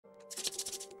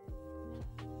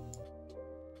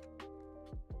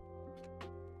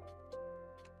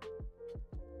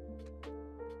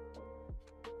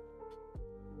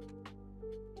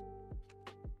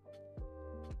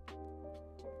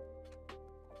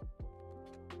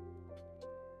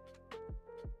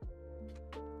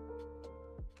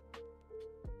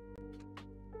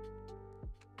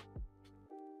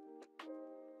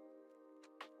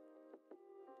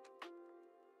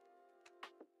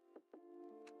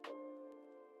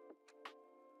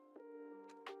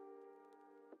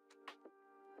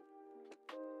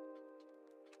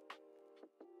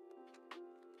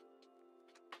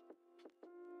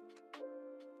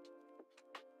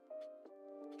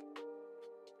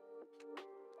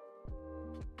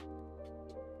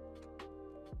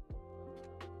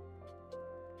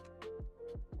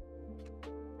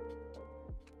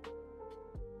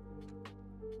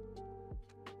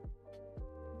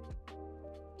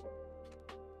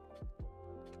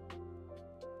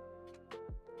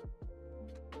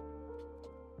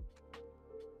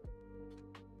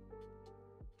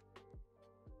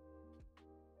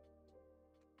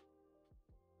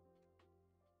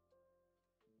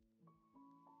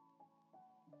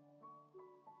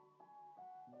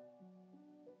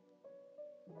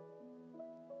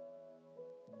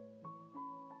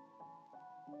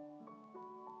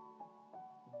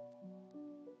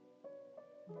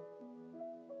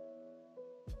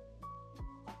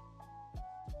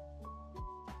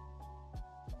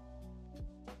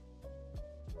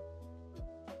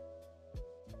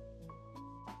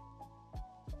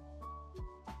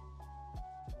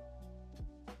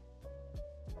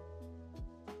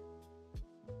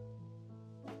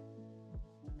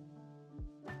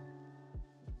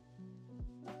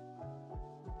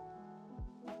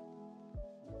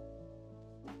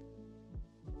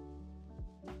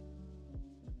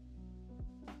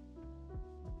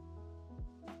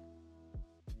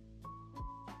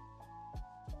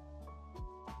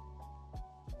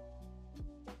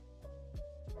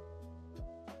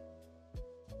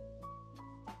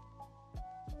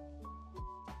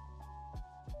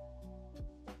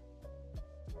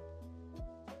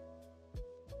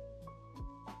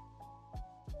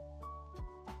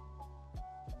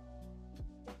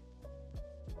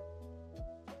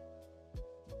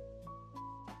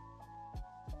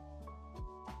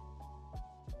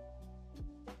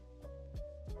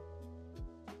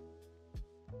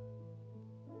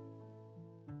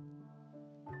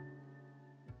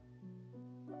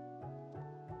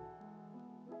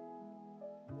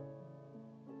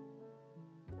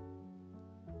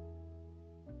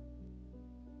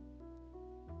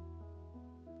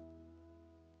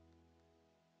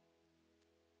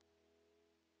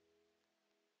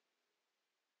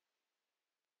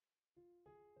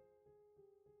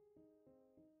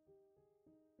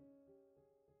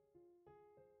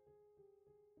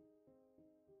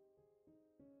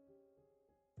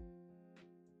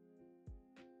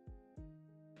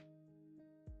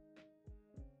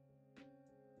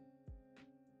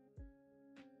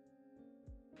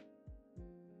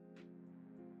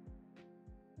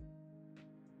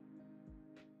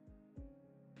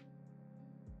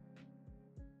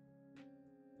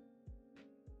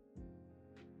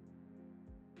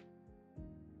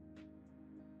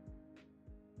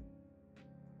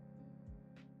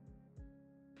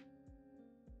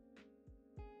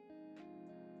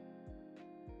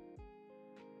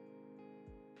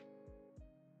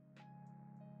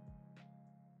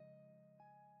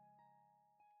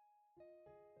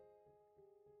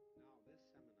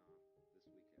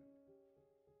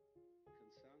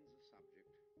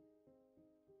subject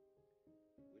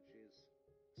which is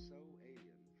so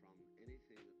alien from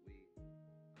anything that we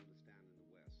understand in the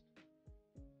West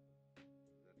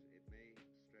that it may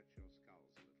stretch your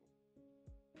skulls a little.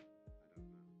 I don't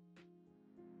know.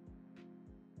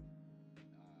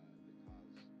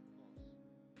 Because, of course,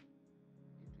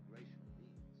 integration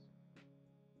means that you get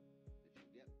two aspects of yourself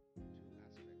together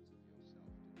and acknowledge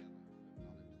them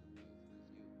both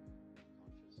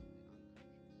as you, the conscious and the unconscious.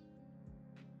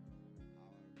 The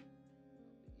power of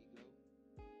the ego and the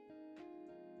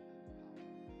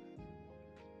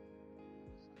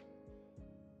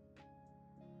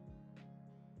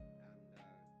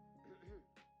power of the natural organism, or the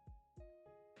psyche.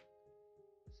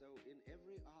 And so in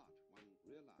every art one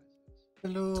realizes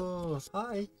Hello,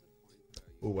 hi. there's a point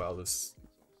where Oh you wow, this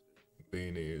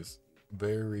beanie is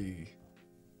very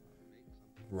make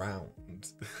something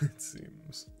round, it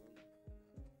seems.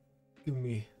 Giving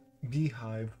me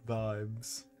beehive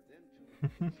vibes.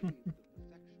 and then to achieve the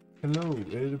perfection Hello,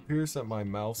 it appears that my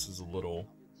mouse is a little of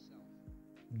itself.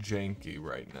 janky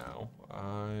right now.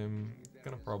 I'm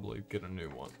gonna probably get a new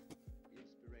one.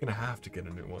 Inspiration Gonna have to get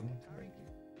a new one.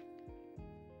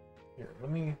 Here,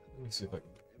 let me see if I can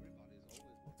everybody's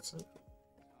always fix it.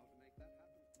 how to make that happen.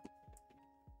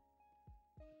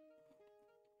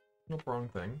 Nope, wrong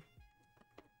thing.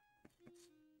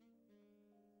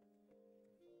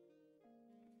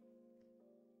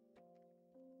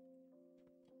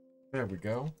 There we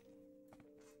go.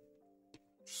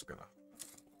 Just gonna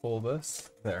pull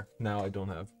this. There. Now I don't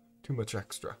have too much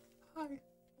extra. Hi.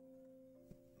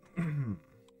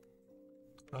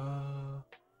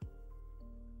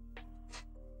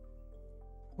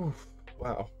 Oof,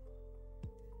 wow.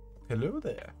 Hello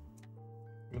there.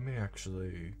 Let me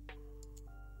actually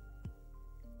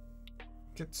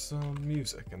get some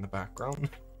music in the background.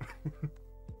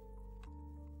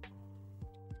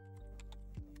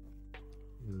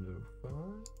 Lo-fi.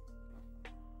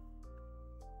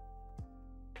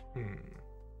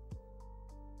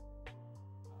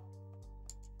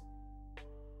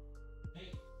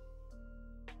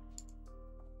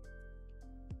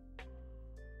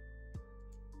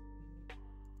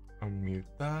 Unmute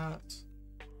that.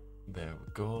 There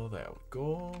we go, there we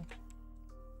go.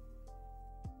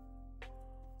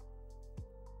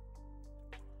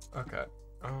 Okay,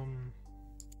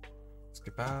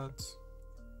 skip ads.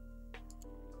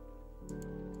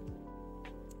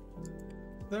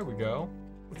 There we go.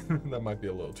 That might be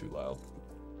a little too loud.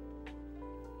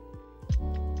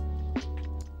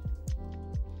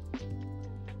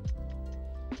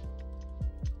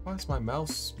 Why is my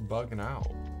mouse bugging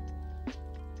out?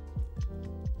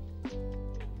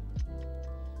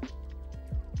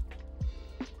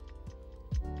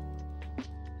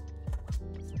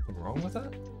 Something wrong with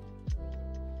that?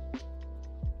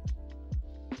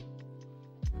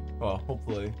 Well,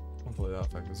 hopefully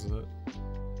that fixes it.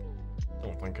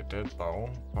 Don't think it did though,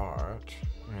 but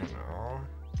you know,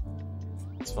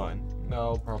 it's fine. No,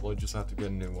 I'll probably just have to get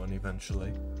a new one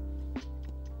eventually.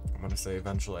 I'm gonna say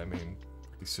eventually, I mean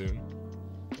pretty soon.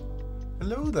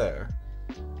 Hello there.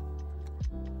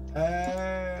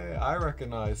 Hey, I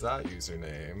recognize that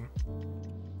username.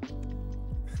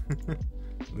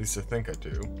 At least I think I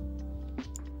do.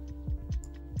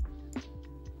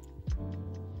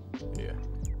 Yeah.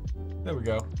 There we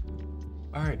go.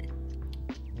 Alrighty.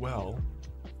 Well,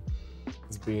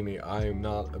 this beanie, I am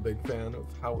not a big fan of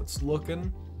how it's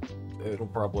looking. It'll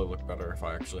probably look better if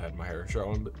I actually had my hair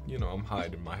showing, but you know, I'm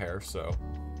hiding my hair, so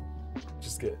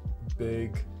just get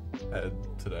big head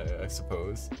today, I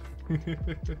suppose.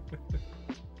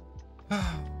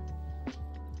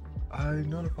 I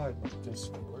notified my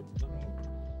Discord. Let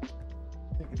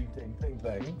me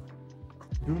ting-a-ding-ting-ting-bang.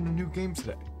 Doing a new game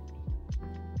today.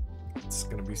 It's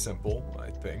gonna be simple,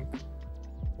 I think.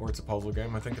 Or it's a puzzle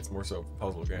game. I think it's more so a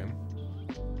puzzle game.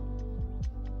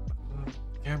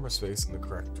 Camera's facing the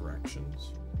correct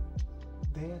directions.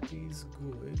 That is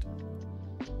good.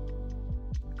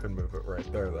 Could move it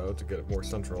right there though to get it more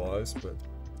centralized, but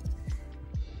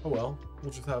oh well.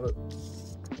 We'll just have it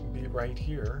be right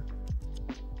here.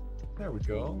 There we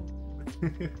go.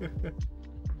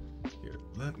 Here,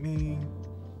 let me...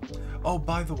 Oh,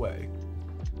 by the way,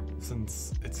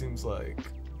 since it seems like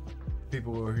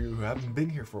people who are here who haven't been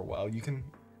here for a while, you can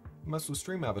mess with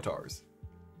stream avatars,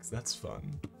 because that's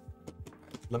fun.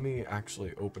 Let me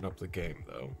actually open up the game,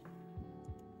 though.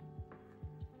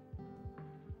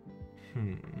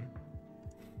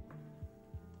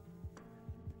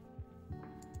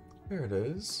 There it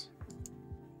is.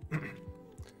 Gonna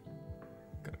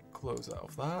close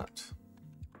out that.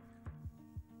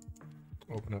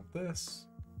 Open up this.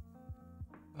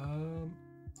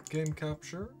 Game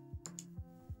capture.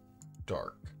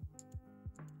 dark.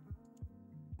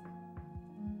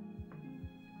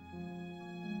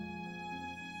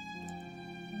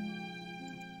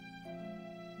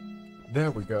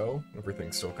 There we go.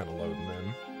 Everything's still kind of loading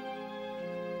in.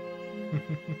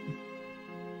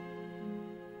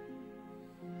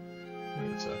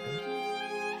 Wait a second.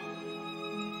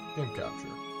 Game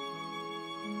capture.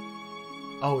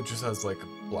 Oh, it just has like a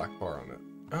black bar on it.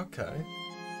 Okay.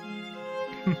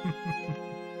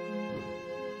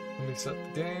 Let me set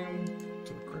the game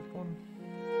to the correct one.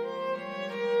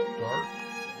 Dark.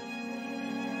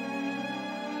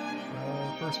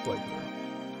 First playthrough.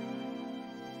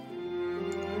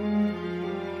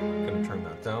 Gonna turn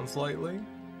that down slightly.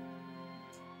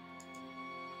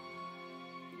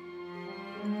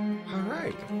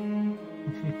 Alright.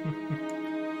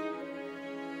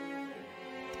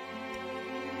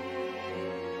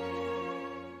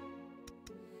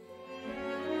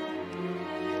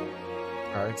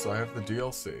 Alright, so I have the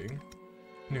DLC.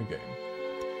 New game.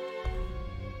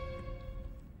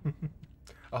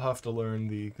 I'll have to learn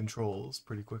the controls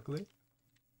pretty quickly.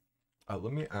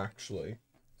 Let me actually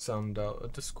sound out a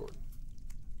Discord.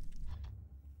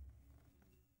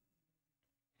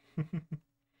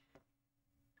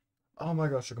 Oh my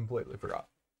gosh, I completely forgot.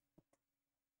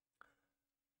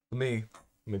 Let me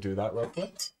do that real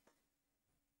quick.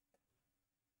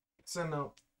 Send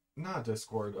out, not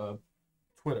Discord,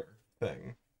 Twitter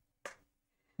thing.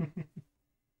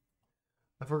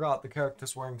 I forgot the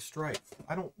character's wearing stripes.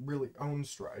 I don't really own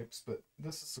stripes, but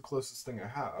this is the closest thing I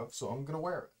have, so I'm gonna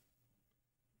wear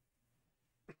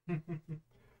it.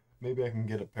 Maybe I can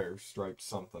get a pair of stripes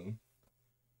something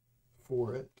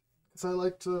for it. Because I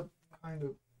like to kind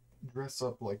of dress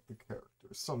up like the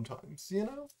characters sometimes, you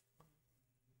know?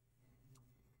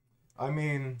 I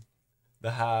mean,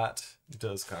 the hat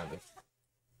does kind of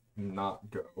not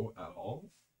go at all,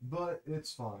 but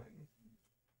it's fine.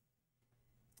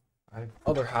 I have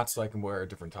other hats that I can wear at a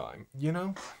different time, you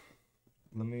know?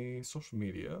 Let me, social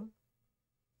media,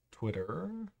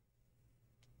 Twitter,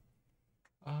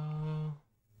 let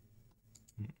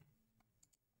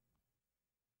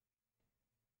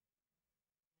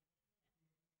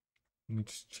me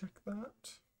just check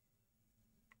that.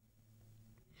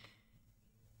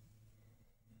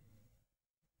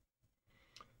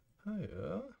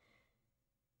 Hiya.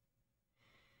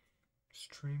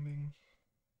 Streaming.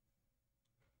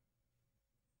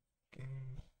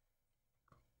 Game.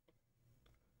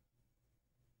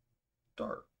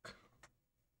 Dark.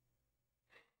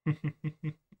 On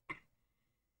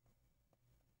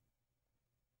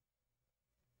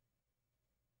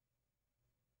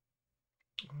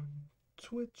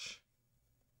Twitch.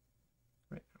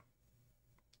 Right now.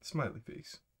 Smiley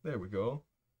face. There we go.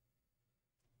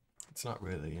 It's not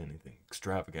really anything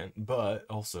extravagant, but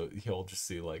also you'll just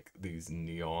see like these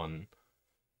neon,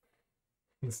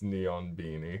 this neon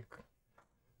beanie.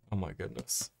 Oh my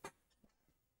goodness.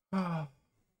 Ah.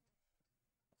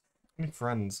 How many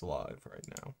friends alive right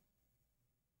now?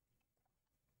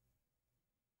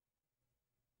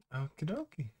 Okie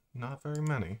dokie. Not very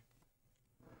many.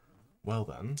 Well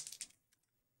then,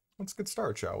 let's get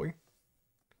started, shall we?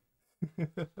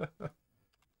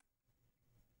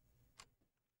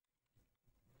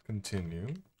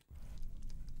 Continue.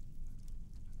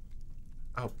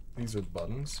 Oh, these are the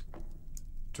buttons.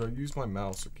 Do I use my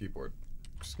mouse or keyboard?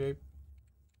 Escape.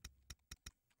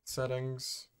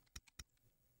 Settings.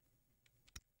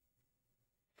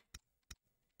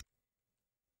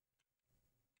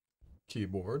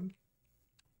 Keyboard.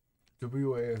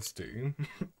 WASD.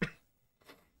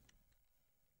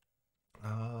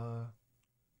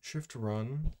 Shift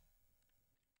run.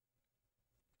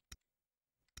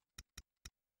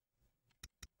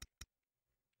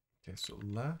 Okay, so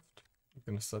left, I'm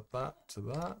gonna set that to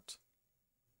that.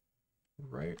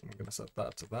 Right, I'm gonna set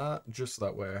that to that, just so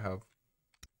that way I have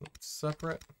them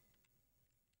separate.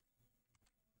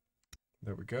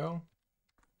 There we go.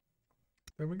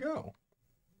 There we go.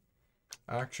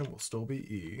 Action will still be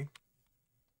E.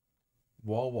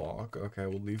 Wall walk, okay,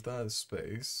 we'll leave that as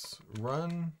space.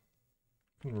 Run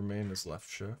can remain as left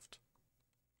shift.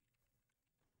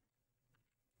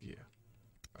 Yeah.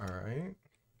 Alright.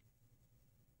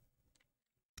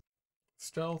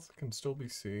 Stealth can still be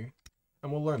C.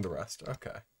 And we'll learn the rest.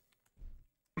 Okay.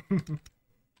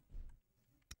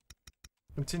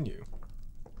 Continue.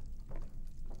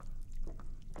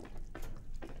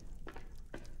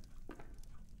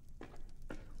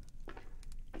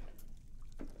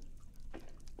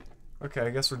 Okay, I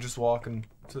guess we're just walking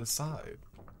to the side.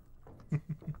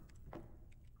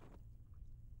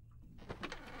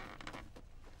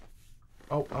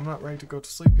 Oh, I'm not ready to go to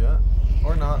sleep yet.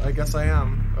 Or not, I guess I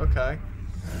am. Okay.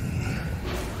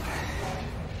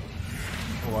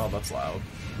 Oh wow, that's loud.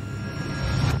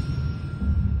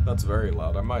 That's very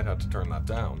loud. I might have to turn that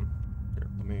down. Here,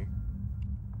 let me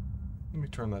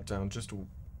turn that down just a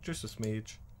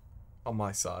smidge on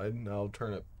my side, and I'll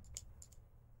turn it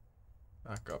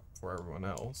back up for everyone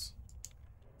else.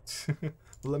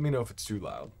 Let me know if it's too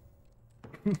loud.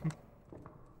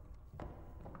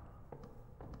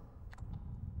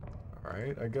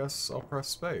 Alright, I guess I'll press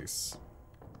space.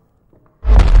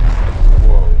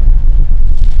 Whoa.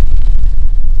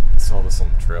 I saw this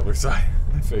on the trailer side.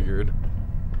 I figured.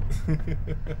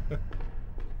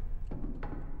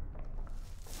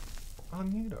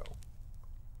 Neato.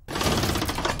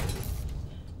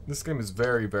 This game is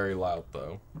very, very loud,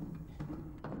 though.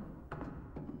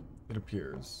 It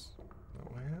appears.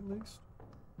 That way, at least.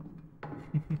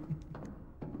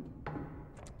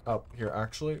 Oh, here,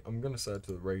 actually, I'm gonna set it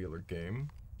to the regular game.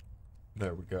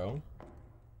 There we go.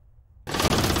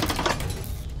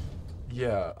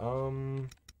 Yeah,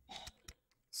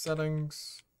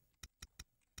 settings.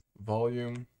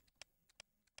 Volume.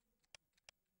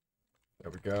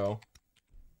 There we go.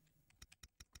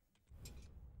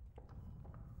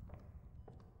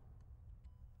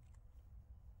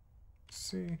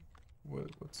 See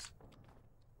what's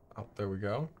up. There we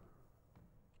go.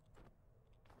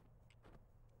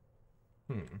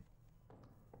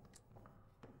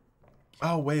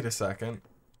 Oh, wait a second.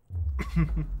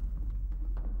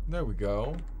 There we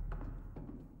go.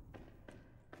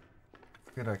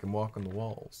 Forget I can walk on the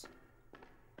walls.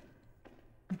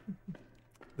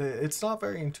 It's not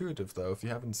very intuitive, though, if you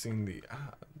haven't seen the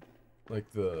ad.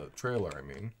 Like, the trailer, I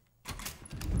mean.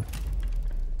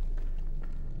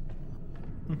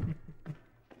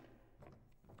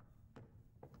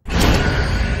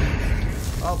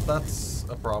 Oh, that's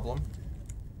a problem.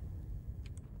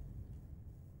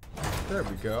 There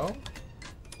we go.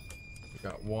 We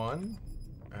got one,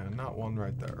 and not one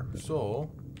right there. So,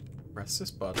 press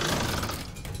this button.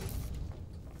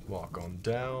 Walk on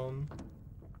down.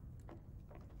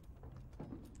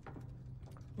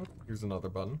 Oh, here's another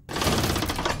button.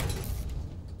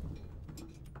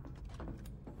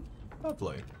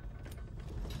 Lovely.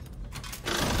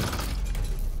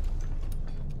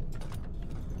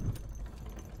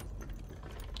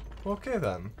 Okay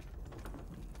then.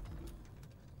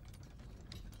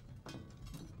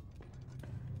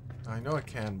 I know I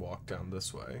can walk down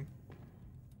this way.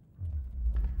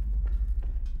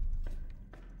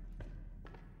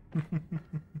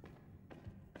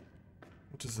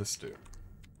 What does this do?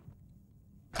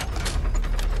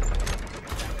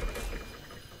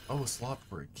 Oh, a slot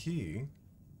for a key.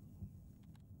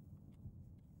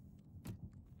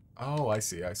 Oh, I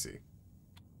see, I see.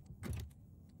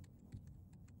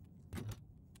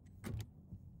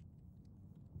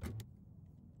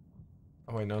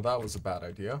 Oh wait, no, that was a bad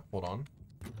idea. Hold on.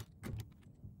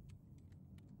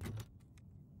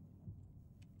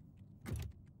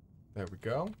 There we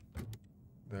go.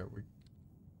 There we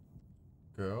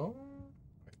go.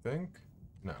 I think.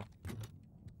 No.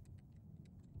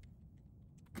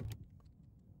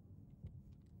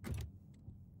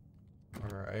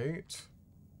 Alright.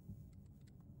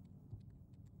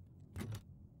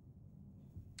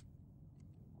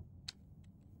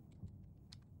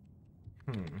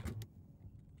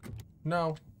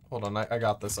 No. Hold on, I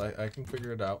got this. I can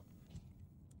figure it out.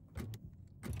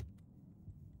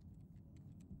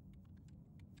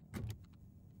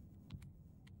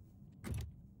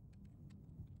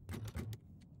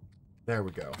 There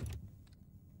we go.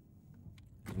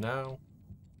 Now.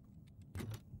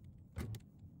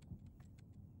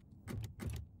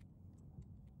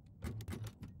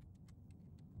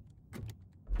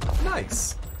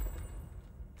 Nice!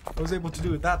 I was able to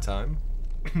do it that time.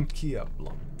 Key up,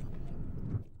 Blum.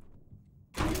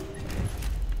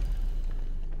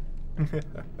 I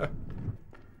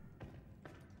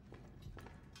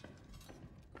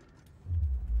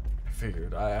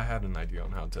figured. I had an idea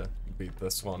on how to beat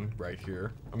this one right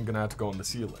here. I'm gonna have to go on the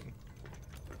ceiling.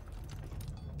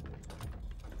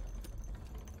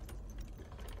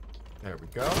 There we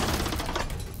go.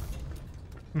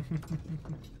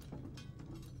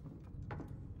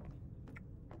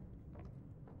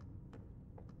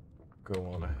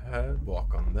 Go on ahead,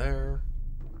 walk on there.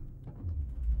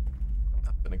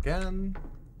 Up and again.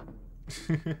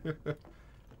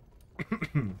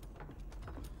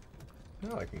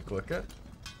 Now I can click it.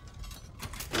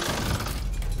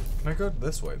 Can I go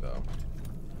this way, though?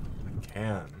 I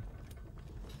can.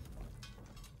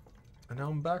 And now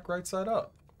I'm back right side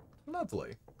up.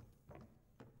 Lovely.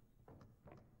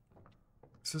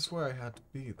 Is this where I had to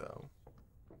be, though?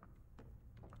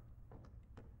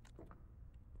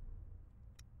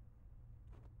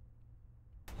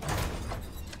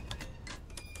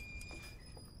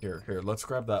 Here, let's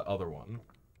grab that other one.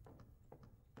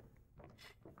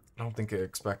 I don't think it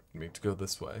expected me to go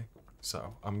this way,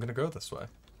 so I'm gonna go this way.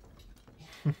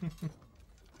 Oh,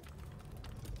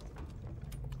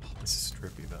 this is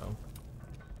trippy, though.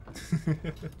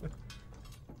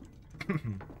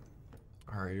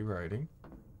 Alrighty.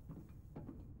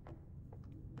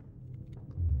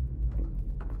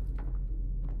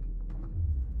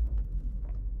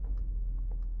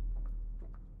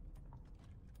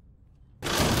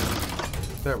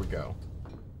 There we go.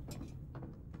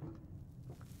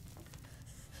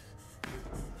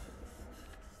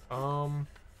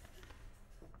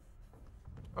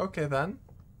 Okay then.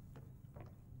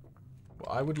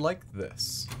 Well, I would like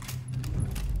this.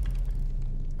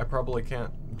 I probably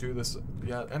can't do this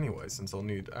yet anyway, since I'll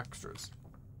need extras.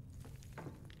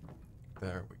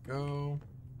 There we go.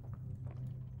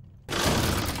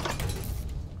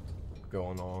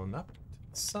 Going on up to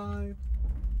the side.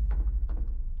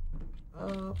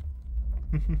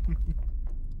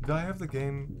 Did I have the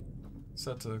game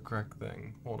set to the correct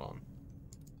thing? Hold on.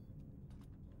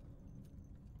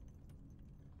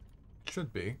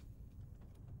 Should be.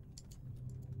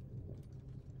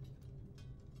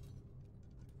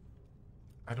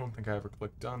 I don't think I ever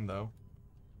clicked done, though.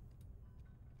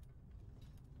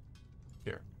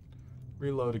 Here.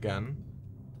 Reload again.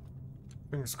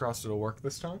 Fingers crossed it'll work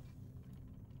this time.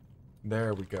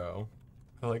 There we go.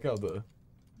 I like how the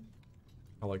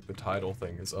title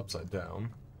thing is upside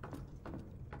down.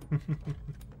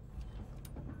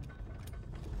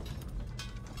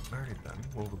 Alright then,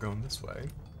 well, we're going this way.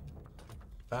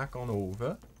 Back on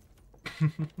over.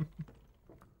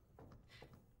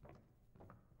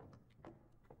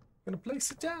 Gonna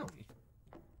place it down.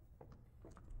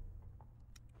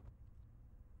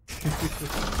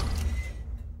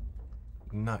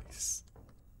 Nice.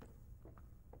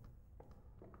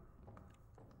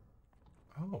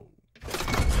 Oh.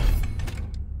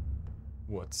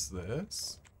 What's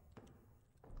this?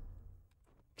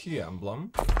 Key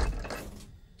emblem.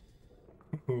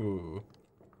 Ooh.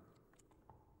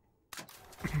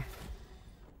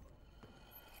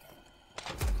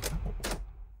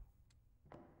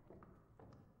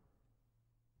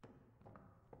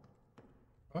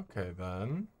 Okay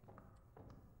then.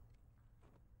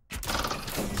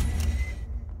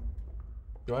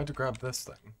 Do I have to grab this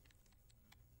thing?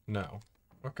 No.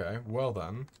 Okay, well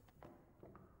then.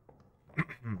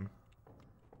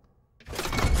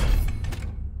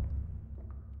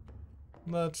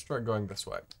 Let's try going this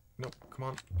way. Nope, come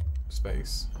on.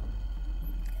 Space.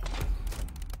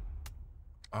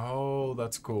 Oh,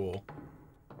 that's cool.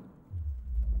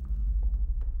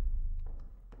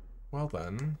 Well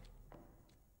then.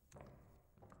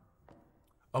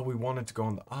 Oh, we wanted to go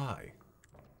on the eye.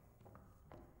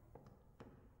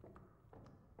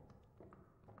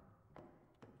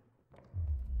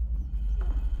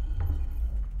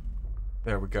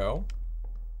 There we go.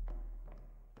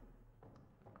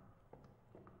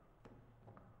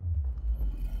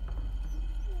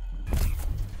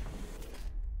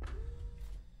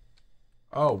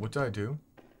 Oh, what did I do?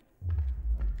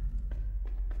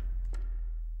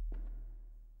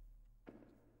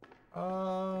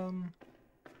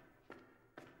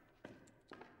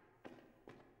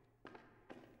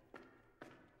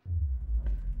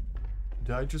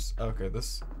 Did I just... Okay,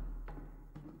 this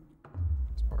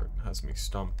part has me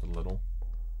stumped a little.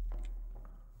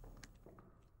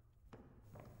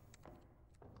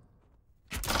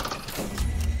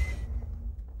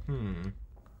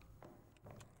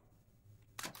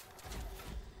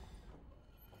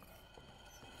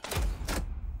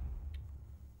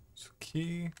 So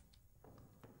key.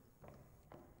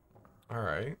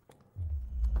 Alright.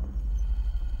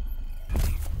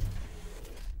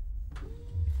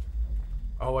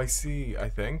 Oh, I see, I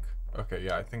think. Okay,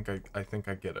 yeah, I think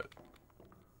I get it.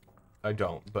 I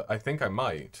don't, but I think I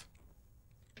might.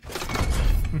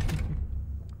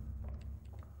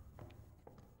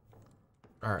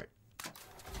 Alright.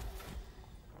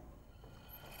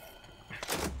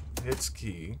 Hits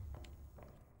key.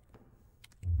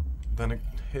 Then it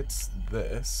hits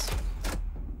this.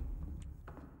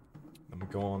 Then we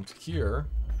go on to here.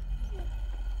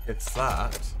 Hits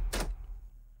that.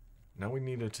 Now we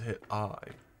need it to hit I.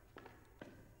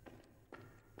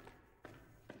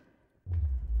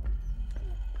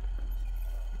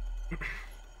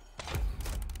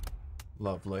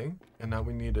 Lovely. And now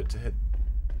we need it to hit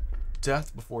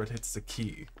death before it hits the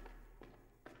key.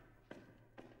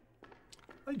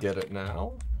 I get it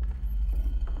now.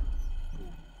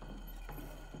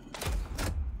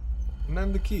 And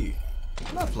then the key.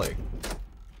 Lovely.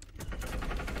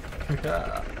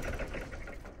 Yeah.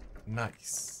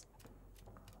 Nice.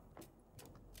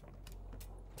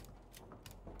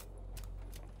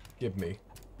 Give me.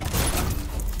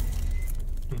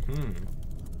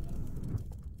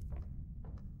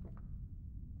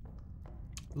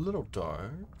 A little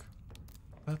dark.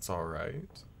 That's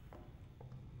alright.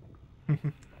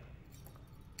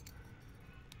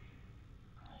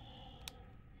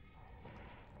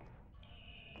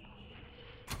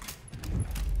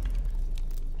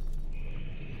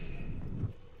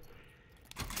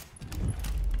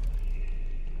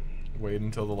 Wait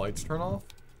until the lights turn off?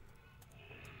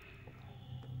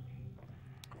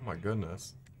 Oh my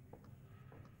goodness.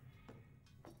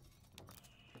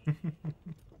 Did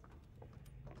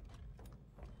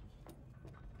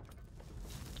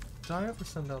I ever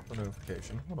send out the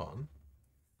notification? Hold on.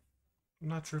 I'm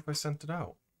not sure if I sent it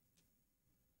out.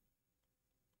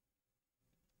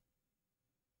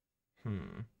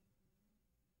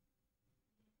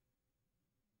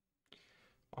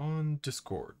 On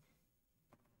Discord.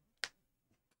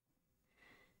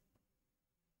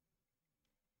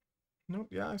 Nope,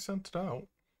 yeah, I sent it out.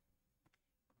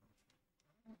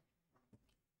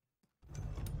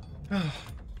 Oh,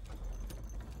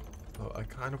 I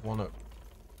kind of want to...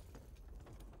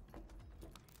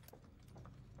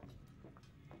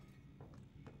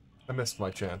 I missed my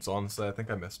chance, honestly. I think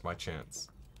I missed my chance.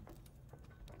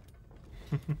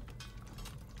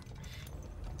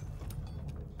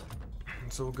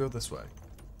 So we'll go this way.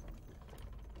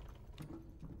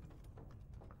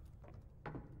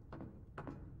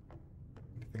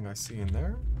 Anything I see in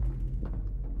there?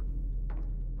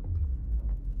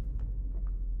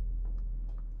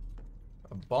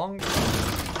 A bonk.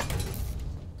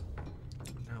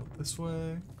 Now this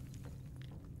way.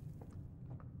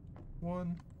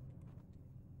 1,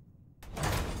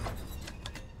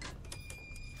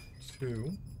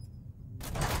 2,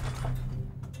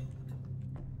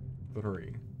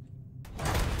 3.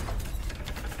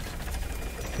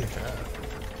 Yeah.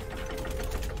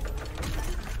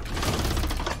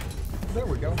 There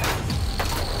we go.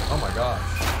 Oh my gosh.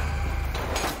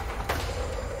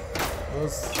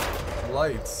 Those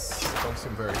lights don't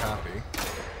seem very happy.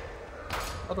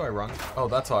 How do I run? Oh,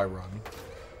 that's how I run.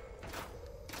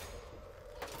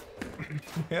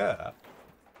 Yeah.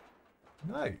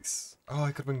 Nice. Oh, I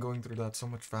could have been going through that so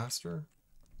much faster.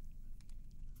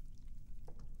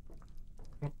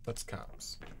 Oh, that's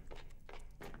caps.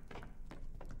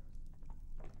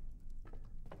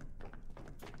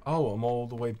 Oh, I'm all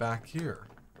the way back here.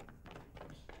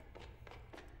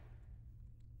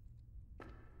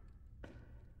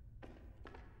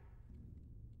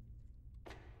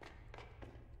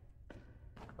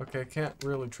 Okay, I can't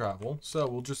really travel, so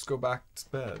we'll just go back to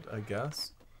bed, I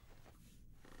guess.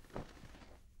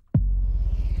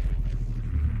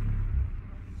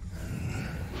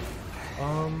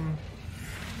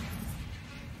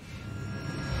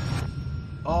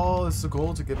 Oh, it's the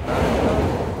goal to get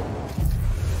back.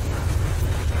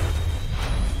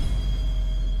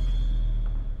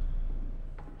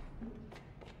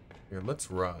 Here,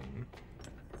 let's run.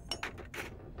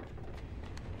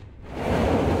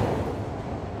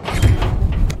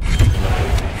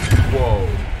 Whoa.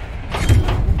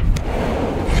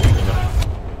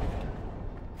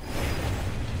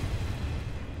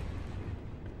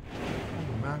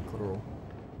 Holy mackerel.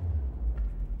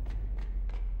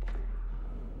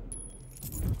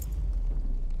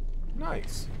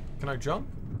 Nice. Can I jump?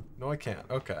 No, I can't.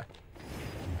 Okay.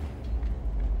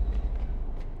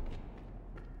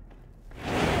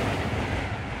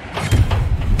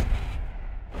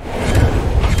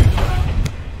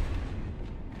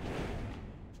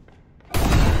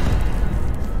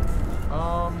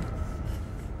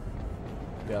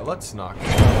 Yeah, let's knock it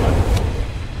out.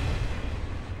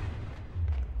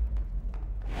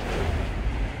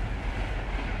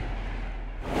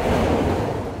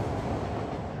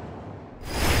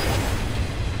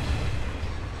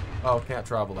 Oh, can't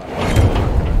travel that way.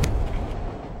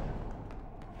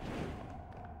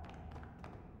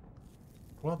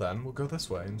 Well then, we'll go this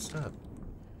way instead.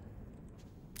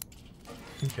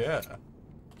 Yeah.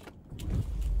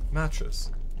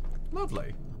 Matches.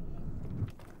 Lovely.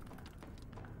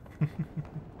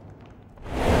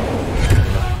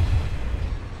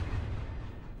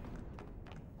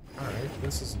 Alright,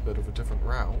 this is a bit of a different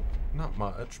route. Not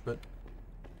much, but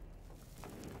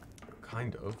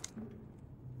kind of.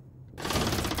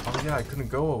 Oh yeah, I couldn't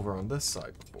go over on this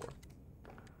side before.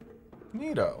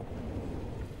 Neato.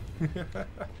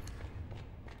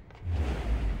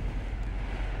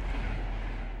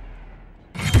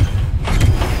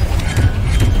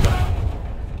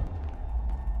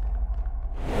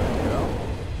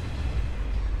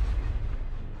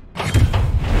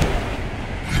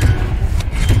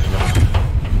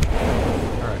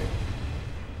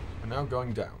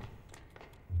 Going down.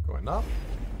 Going up.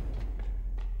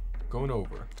 Going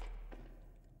over.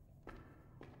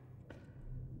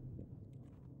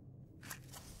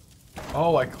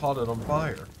 Oh, I caught it on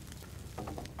fire.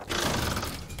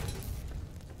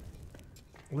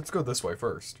 Let's go this way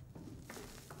first.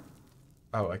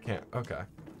 Oh, I can't. Okay.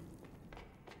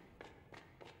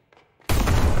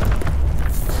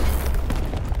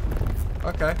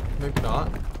 Okay, maybe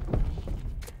not.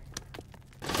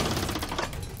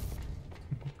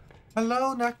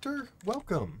 Hello, Nectar.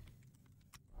 Welcome.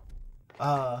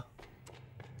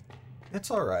 It's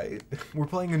alright. We're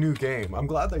playing a new game. I'm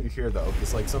glad that you're here, though,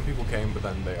 because, like, some people came, but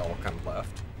then they all kind of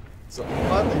left. So, I'm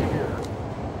glad that you're here.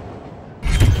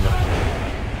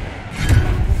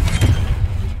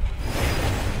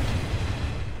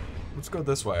 Let's go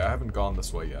this way. I haven't gone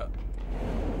this way yet.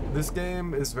 This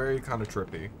game is very kind of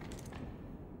trippy.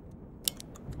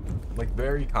 Like,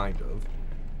 very kind of.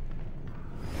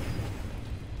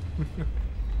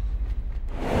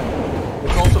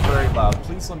 It's also very loud.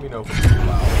 Please let me know if it's too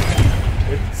loud.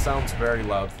 It sounds very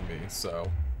loud for me,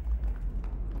 so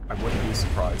I wouldn't be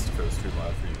surprised if it was too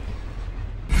loud for you.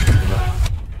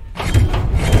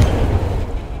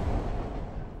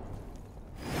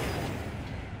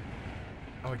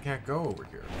 Oh, I can't go over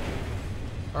here.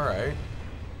 Alright.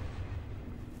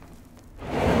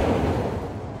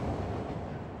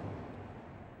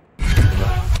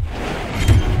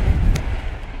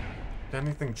 Did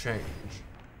anything change?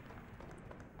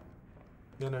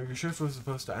 You know, your shift was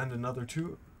supposed to end in another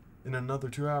 2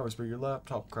 hours, but your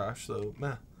laptop crashed, so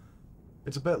meh.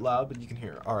 It's a bit loud, but you can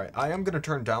hear. Alright, I am gonna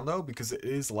turn down though, because it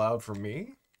is loud for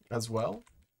me as well.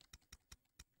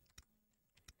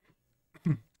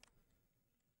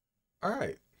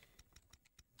 Alright.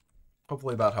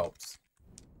 Hopefully that helps.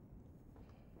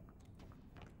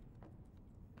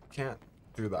 Can't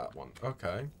do that one.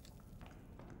 Okay.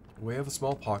 We have a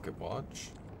small pocket watch.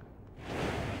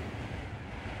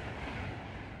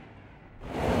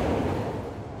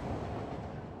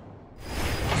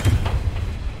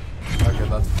 Okay,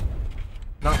 that's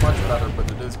not much better, but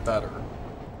it is better.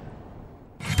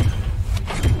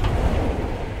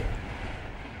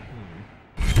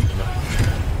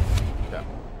 Yeah.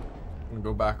 I'm gonna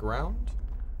go back around.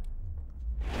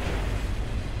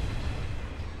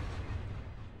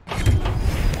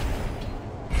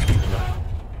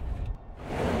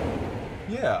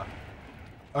 Yeah.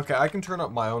 Okay, I can turn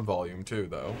up my own volume too,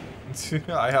 though.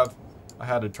 I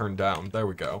had it turned down. There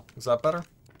we go. Is that better?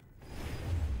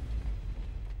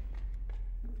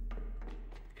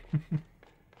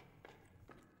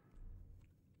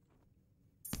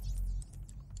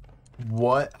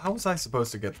 What? How was I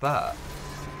supposed to get that?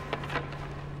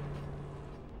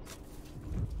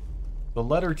 The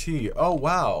letter T. Oh,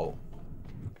 wow.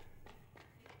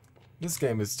 This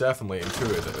game is definitely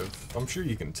intuitive. I'm sure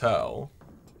you can tell.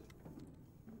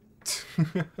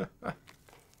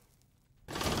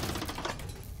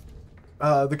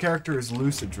 The character is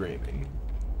lucid dreaming.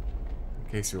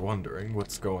 In case you're wondering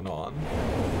what's going on.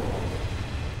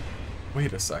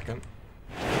 Wait a second.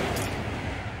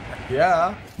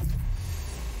 Yeah.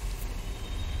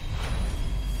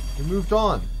 We moved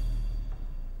on.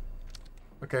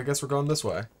 Okay, I guess we're going this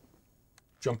way.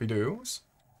 Jumpy doos.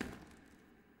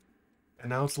 And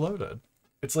now it's loaded.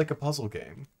 It's like a puzzle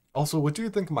game. Also, what do you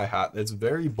think of my hat? It's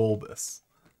very bulbous.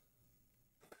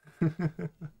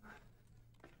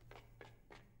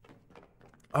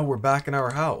 Oh, we're back in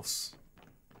our house.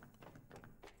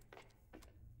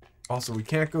 Also, we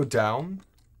can't go down,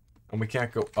 and we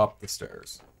can't go up the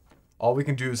stairs. All we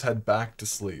can do is head back to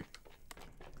sleep.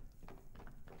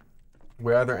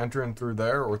 We either enter in through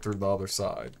there or through the other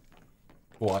side.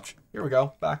 Watch. Here we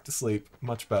go. Back to sleep.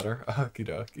 Much better. Okie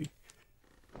dokie.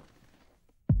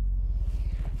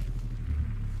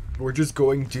 We're just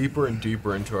going deeper and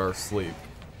deeper into our sleep.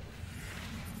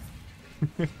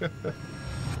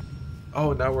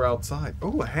 Oh, now we're outside.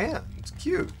 Oh, a hand.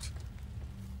 Cute.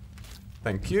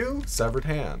 Thank you. Severed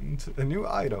hand. A new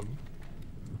item.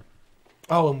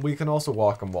 Oh, and we can also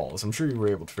walk on walls. I'm sure you were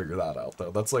able to figure that out,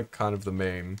 though. That's like kind of the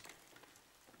main...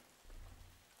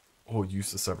 Oh,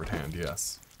 use the severed hand,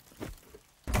 yes.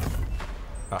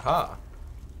 Haha.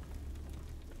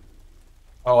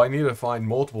 Oh, I need to find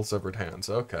multiple severed hands.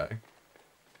 Okay.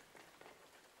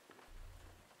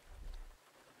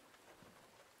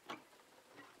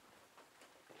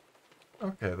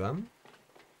 Okay, then.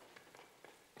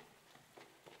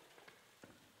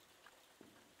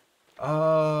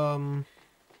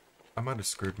 I might have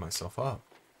screwed myself up.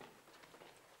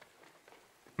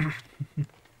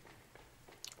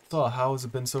 So, how has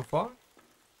it been so far?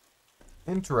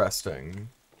 Interesting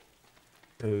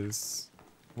is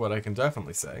what I can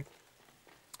definitely say.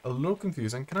 a little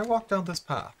confusing. Can I walk down this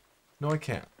path? No, I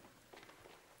can't.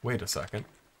 Wait a second.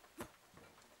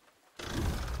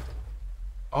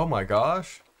 Oh my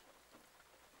gosh.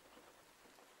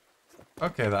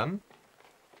 Okay then.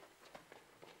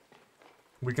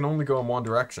 We can only go in one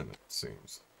direction, it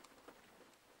seems.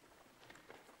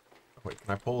 Wait,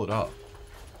 can I pull it up?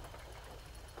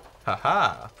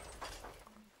 Haha!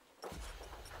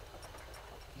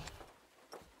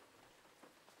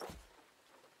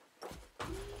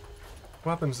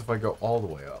 What happens if I go all the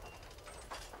way up?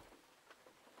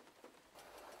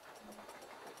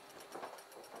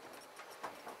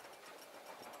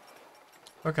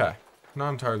 Okay, not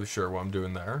entirely sure what I'm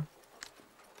doing there.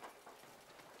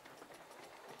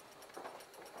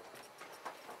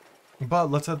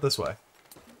 But let's head this way.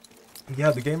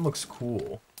 Yeah, the game looks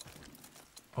cool.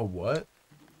 Oh, what?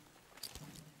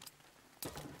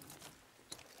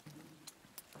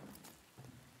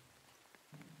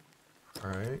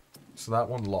 Alright, so that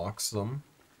one locks them.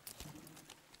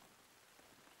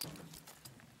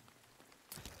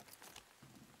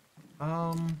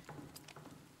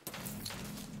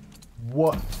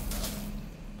 What?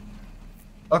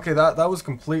 Okay, that was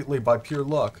completely by pure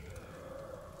luck.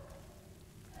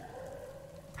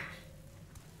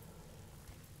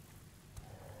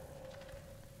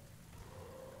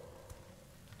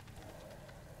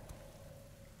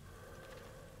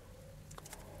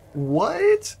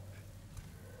 What?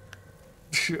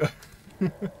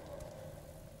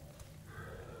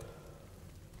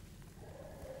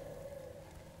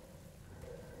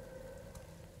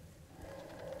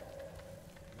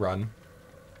 Run.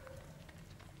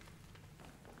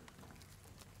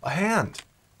 A hand.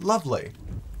 Lovely.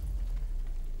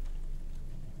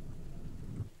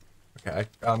 Okay,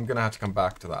 I'm gonna have to come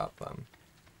back to that then.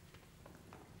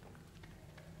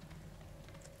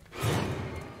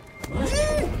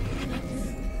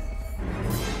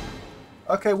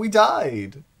 Okay, we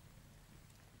died.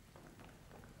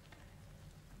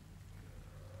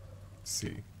 Let's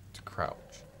see, to crouch.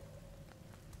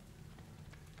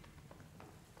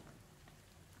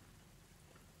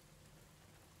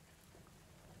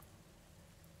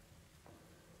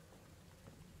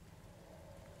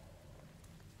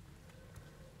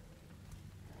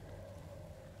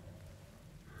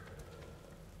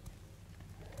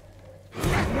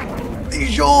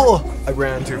 I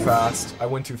ran too fast. I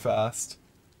went too fast.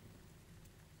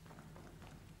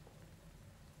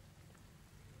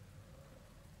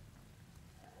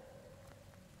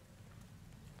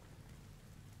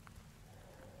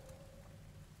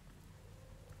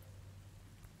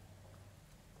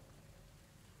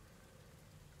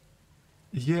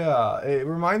 Yeah, it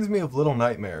reminds me of Little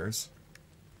Nightmares.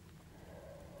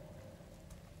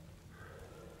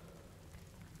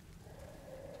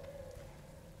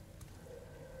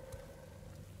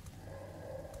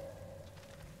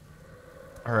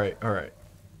 Alright, alright.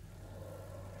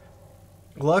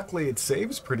 Luckily, it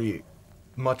saves pretty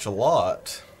much a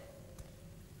lot.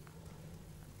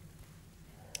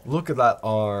 Look at that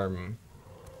arm.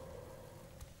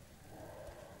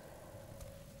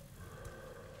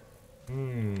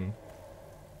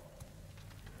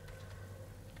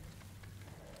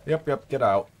 Yep, get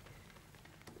out.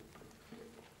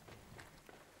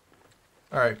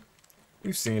 Alright.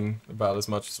 We've seen about as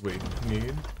much as we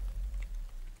need.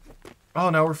 Oh,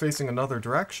 now we're facing another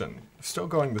direction. Still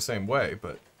going the same way,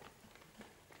 but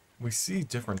we see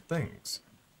different things.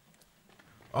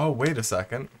 Oh, wait a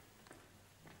second.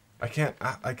 I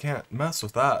can't mess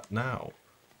with that now.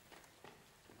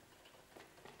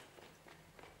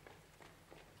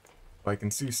 But I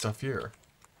can see stuff here.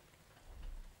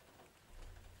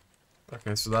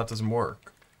 Okay, so that doesn't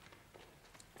work.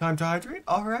 Time to hydrate?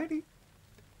 Alrighty.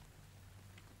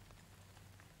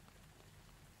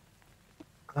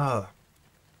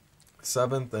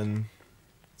 7th and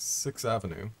 6th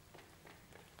Avenue.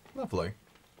 Lovely.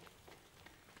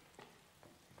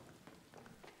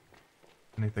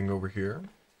 Anything over here?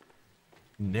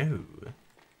 No.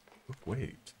 Oh,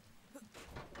 wait.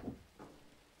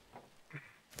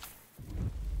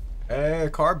 Hey, a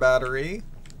car battery.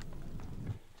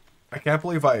 I can't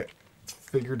believe I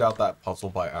figured out that puzzle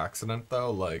by accident, though.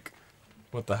 Like,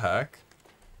 what the heck?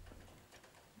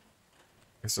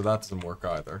 Okay, so that doesn't work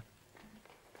either.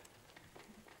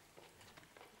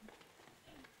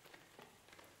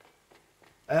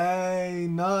 Hey,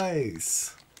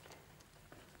 nice.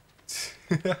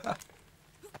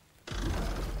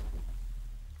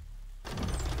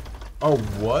 Oh,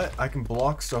 what? I can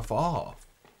block stuff off.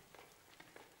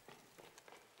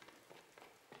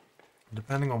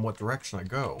 Depending on what direction I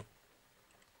go.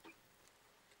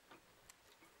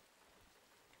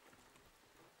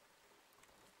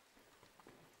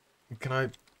 Can I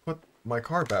put my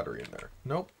car battery in there?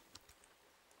 Nope.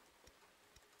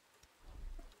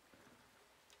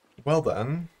 Well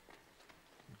then,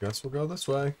 guess we'll go this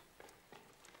way.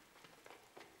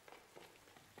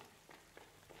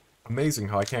 Amazing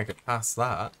how I can't get past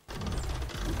that.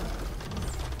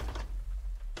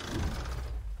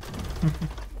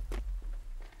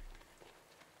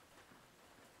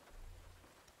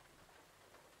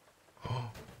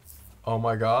 Oh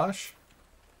my gosh.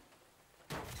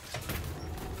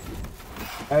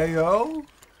 Ayo.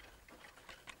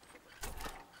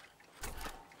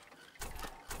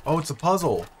 Oh, it's a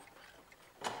puzzle.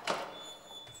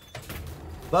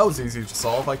 That was easy to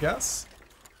solve, I guess.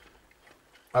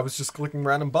 I was just clicking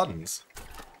random buttons.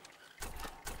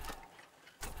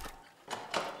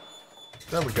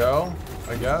 There we go,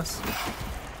 I guess.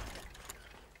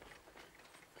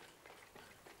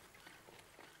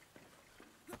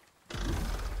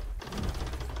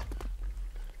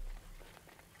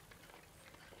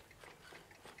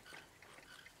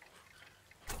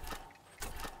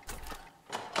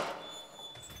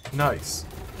 Nice.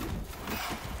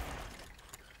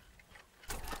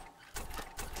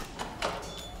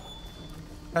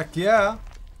 Heck yeah.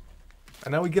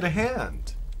 And now we get a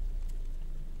hand.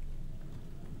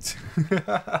 It's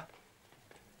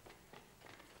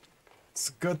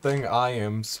a good thing I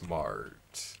am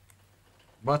smart.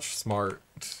 Much smart.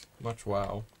 Much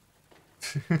wow.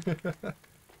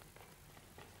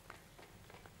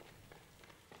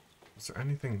 Is there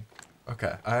anything?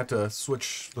 Okay, I had to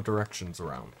switch the directions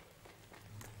around.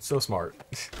 So smart.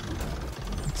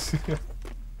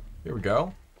 Here we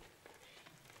go.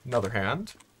 Another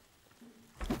hand.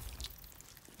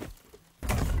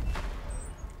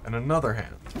 And another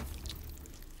hand.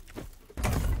 I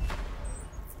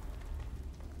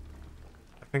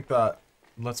think that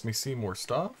lets me see more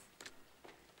stuff.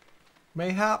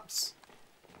 Mayhaps.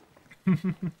 But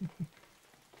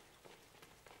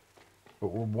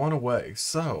we're one away,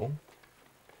 so,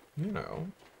 you know.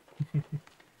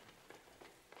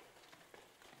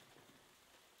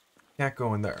 Can't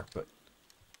go in there, but...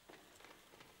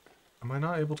 Am I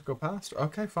not able to go past?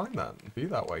 Okay, fine then. Be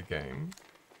that way, game.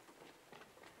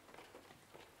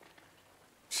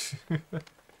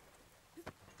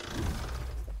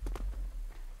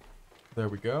 There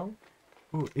we go.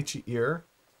 Ooh, itchy ear.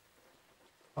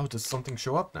 Oh, does something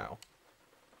show up now?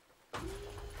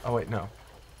 Oh, wait, no.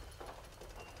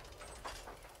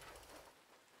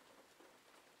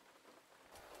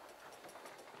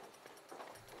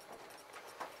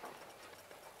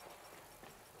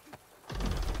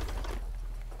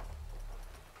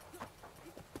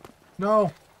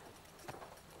 No!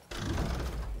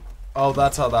 Oh,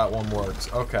 that's how that one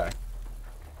works. Okay.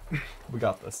 We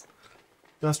got this.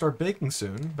 Gonna start baking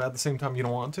soon, but at the same time you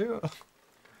don't want to?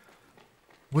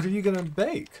 What are you gonna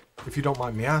bake, if you don't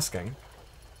mind me asking?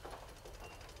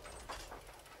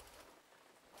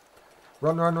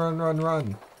 Run, run, run, run,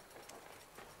 run.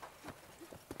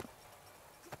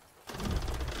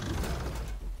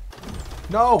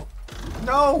 No!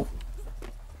 No!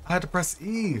 I had to press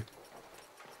E.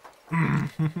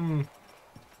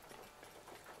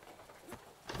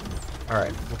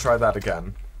 Alright, we'll try that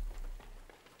again.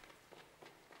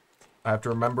 I have to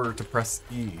remember to press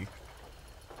E.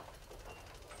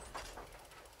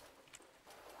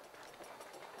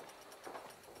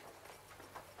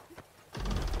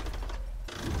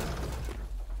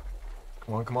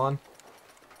 Come on, come on.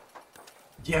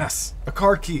 Yes! A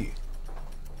car key!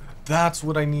 That's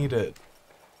what I needed.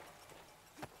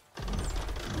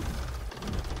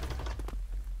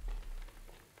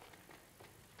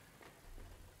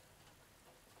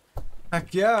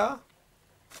 Heck yeah!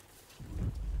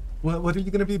 What are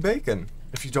you gonna be baking,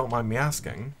 if you don't mind me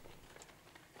asking?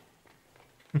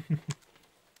 I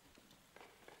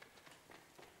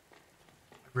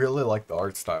really like the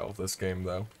art style of this game,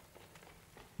 though.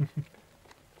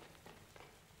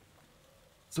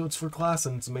 So it's for class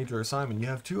and it's a major assignment. You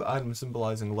have 2 items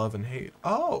symbolizing love and hate.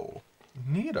 Oh!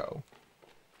 Neato.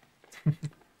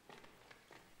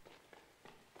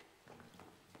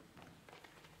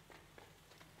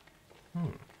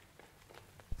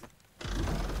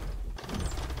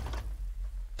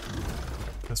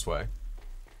 This way.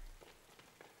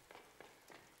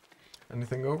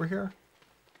 Anything over here?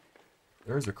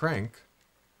 There's a crank.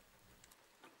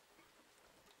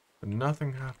 But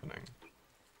nothing happening.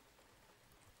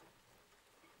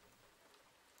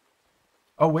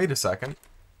 Oh, wait a second.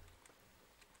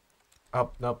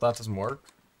 Oh, nope, that doesn't work.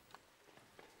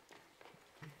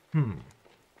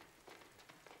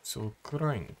 So,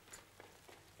 crank.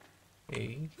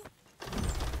 A.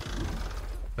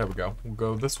 There we go. We'll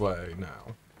go this way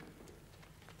now.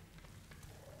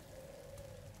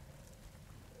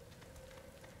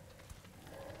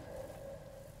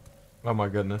 Oh my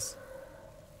goodness.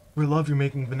 We love you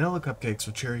making vanilla cupcakes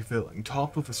with cherry filling,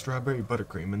 topped with a strawberry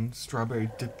buttercream and strawberry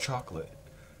dipped chocolate.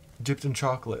 Dipped in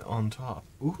chocolate on top.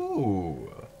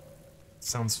 Ooh.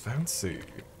 Sounds fancy.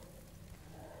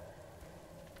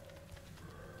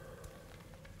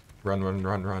 Run, run,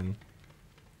 run, run.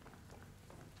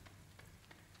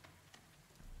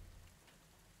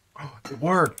 Oh, it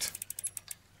worked!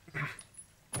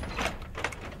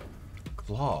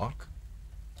 Clock?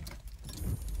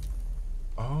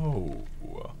 Oh.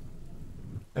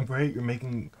 And Bray, you're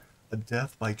making a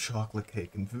death by chocolate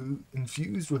cake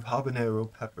infused with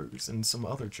habanero peppers and some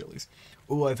other chilies.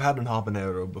 Oh, I've had an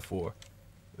habanero before.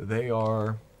 They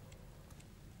are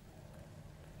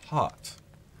hot.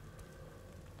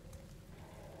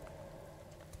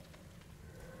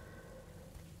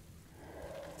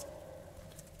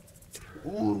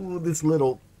 Ooh, this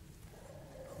little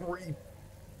creep.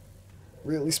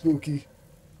 Really spooky.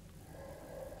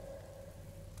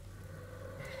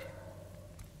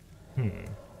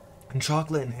 And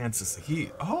chocolate enhances the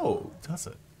heat. Oh, does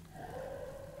it?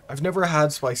 I've never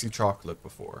had spicy chocolate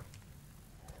before.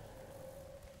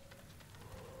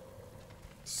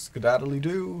 Skedaddly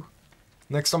do.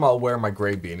 Next time I'll wear my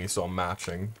gray beanie so I'm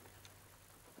matching.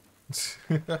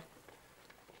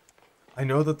 I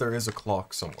know that there is a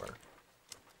clock somewhere.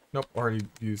 Nope, already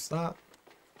used that.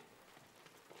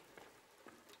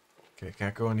 Okay,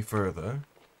 can't go any further.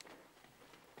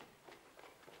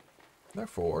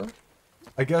 Therefore,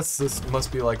 I guess this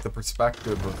must be like the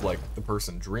perspective of like the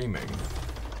person dreaming.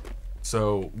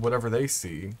 So whatever they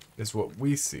see is what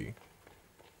we see.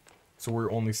 So we're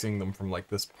only seeing them from like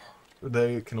this,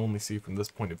 they can only see from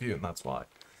this point of view, and that's why.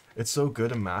 It's so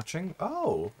good in matching.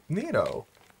 Oh, neato.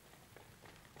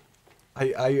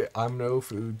 I'm no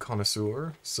food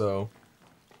connoisseur, so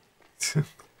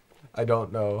I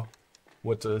don't know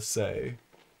what to say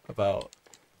about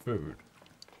food.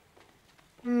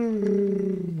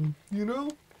 You know?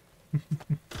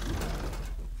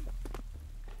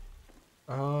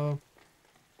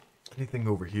 Anything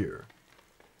over here?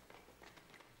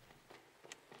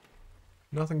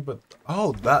 Nothing but...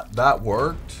 Oh, that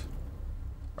worked?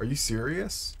 Are you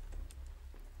serious?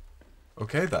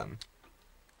 Okay, then.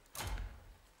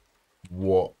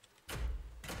 Whoa.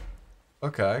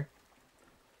 Okay.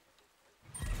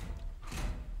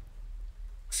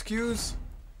 Excuse?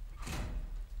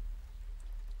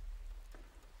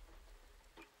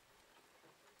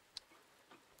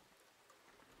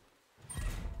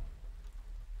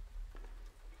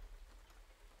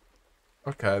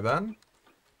 Okay, then.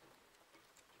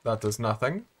 That does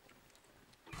nothing.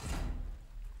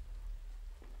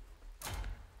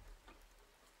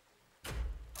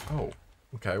 Oh,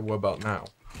 okay, what about now?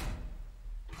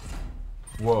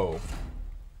 Whoa.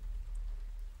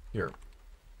 Here.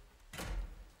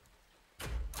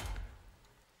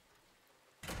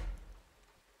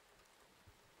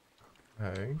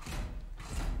 Okay.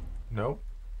 Nope.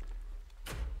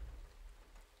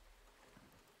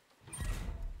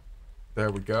 There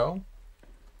we go.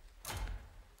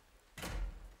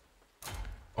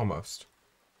 Almost.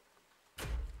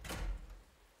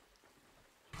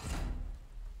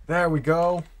 There we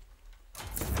go.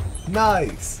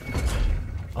 Nice.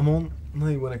 I'm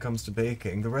only when it comes to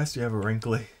baking. The rest you have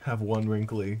one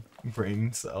wrinkly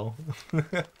brain cell.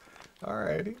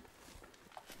 Alrighty.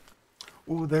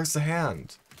 Ooh, there's the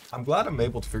hand. I'm glad I'm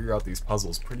able to figure out these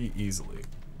puzzles pretty easily.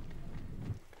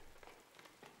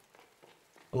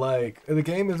 Like, the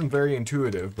game isn't very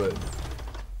intuitive, but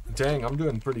dang, I'm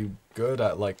doing pretty good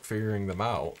at, like, figuring them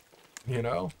out, you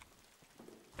know?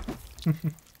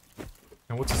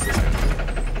 And what's this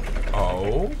hand?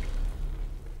 Oh?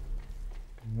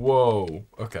 Whoa,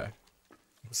 okay.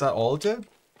 Was that all it did?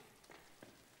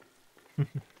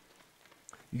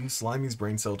 Use Slimy's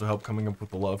brain cell to help coming up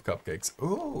with the love cupcakes.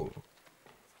 Ooh.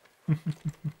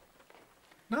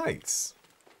 Nice.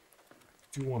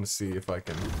 Do want to see if I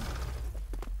can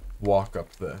walk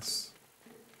up this.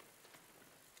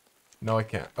 No, I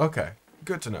can't. Okay.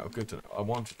 Good to know. Good to know. I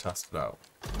want to test it out.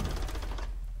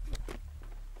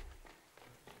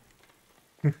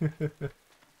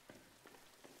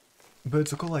 But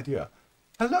it's a cool idea.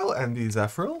 Hello, Andy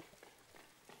Zephril.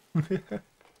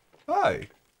 Hi.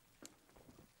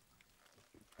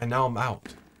 And now I'm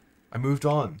out. I moved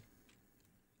on.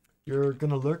 You're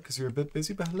gonna lurk because you're a bit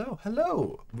busy, but hello.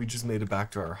 Hello. We just made it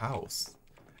back to our house.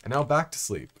 And now back to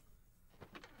sleep.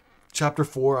 Chapter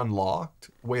 4 unlocked.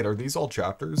 Wait, are these all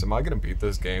chapters? Am I gonna beat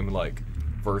this game like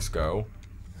first go?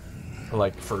 Or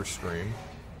like first stream?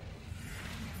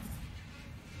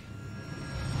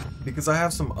 Because I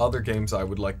have some other games I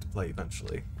would like to play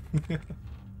eventually.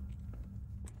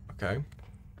 Okay.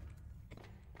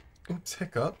 Oops,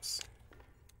 hiccups.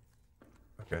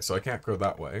 Okay, so I can't go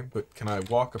that way, but can I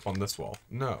walk up on this wall?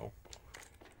 No.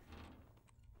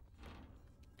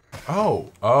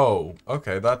 Oh,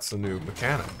 okay, that's a new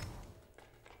mechanic.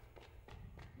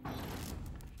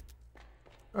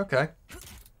 Okay.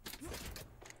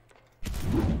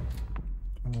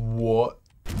 What?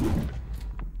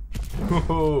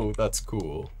 Oh, that's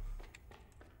cool.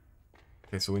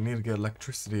 Okay, so we need to get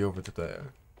electricity over to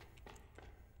there.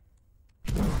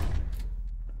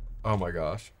 Oh my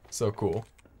gosh, so cool.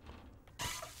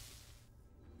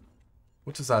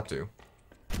 What does that do?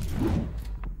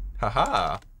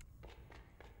 Haha!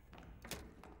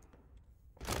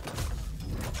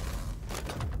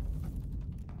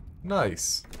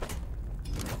 Nice.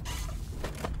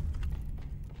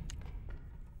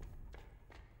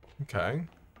 Okay.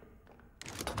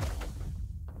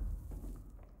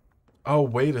 Oh,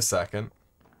 wait a second.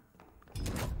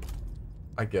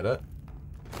 I get it.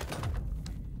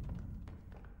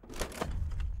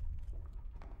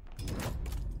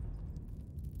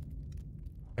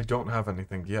 I don't have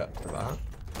anything yet for that.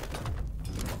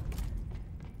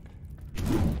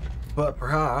 But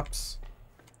perhaps...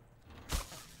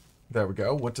 There we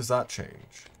go. What does that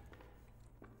change?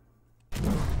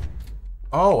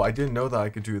 Oh, I didn't know that I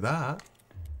could do that.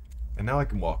 And now I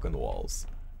can walk on the walls.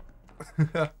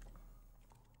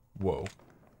 Whoa.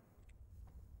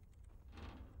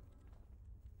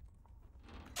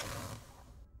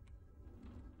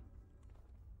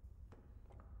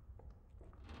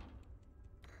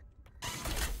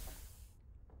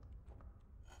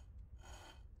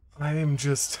 I am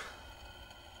just...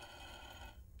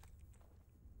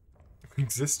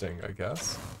 existing, I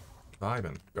guess.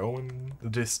 Vibing. Going the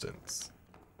distance.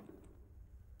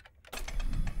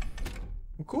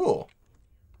 Well, cool.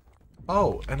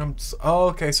 Oh, and oh,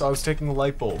 okay, so I was taking a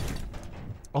light bulb.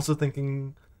 Also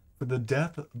thinking, for the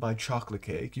death by chocolate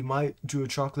cake, you might do a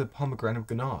chocolate pomegranate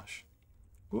ganache.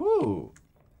 Ooh.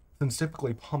 Since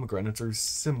typically pomegranates are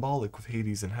symbolic of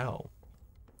Hades and hell.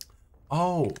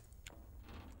 Oh.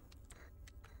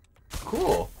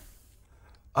 Cool.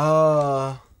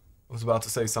 I was about to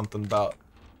say something about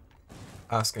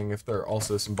asking if they're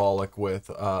also symbolic with,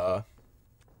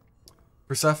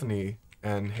 Persephone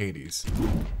and Hades,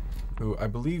 who I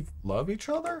believe love each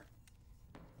other?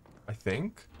 I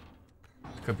think?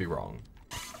 Could be wrong.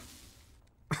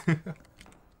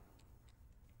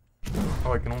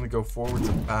 Oh, I can only go forwards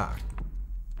and back.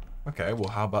 Okay, well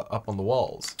how about up on the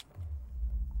walls?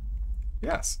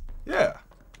 Yes. Yeah.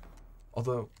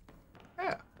 Although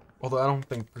I don't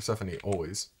think Persephone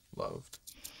always loved.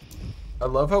 I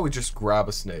love how we just grab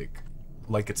a snake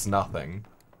like it's nothing.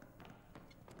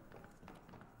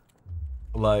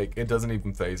 Like, it doesn't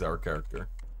even phase our character.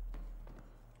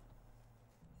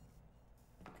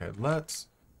 Okay, let's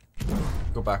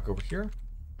go back over here.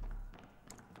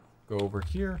 Go over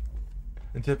here.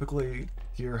 And typically,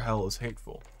 here hell is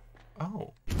hateful.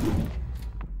 Oh.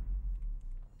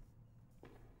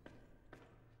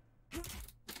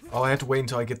 Oh, I have to wait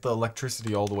until I get the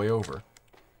electricity all the way over.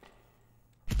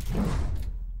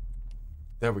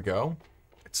 There we go.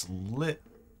 It's lit.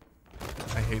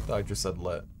 I hate that I just said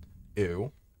lit.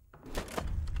 Ew.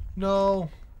 No.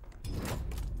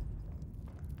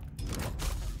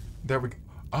 There we go.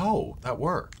 Oh, that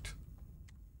worked.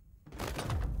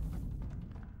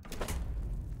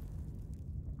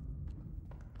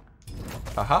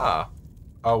 Haha.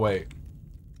 Oh, wait.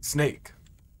 Snake.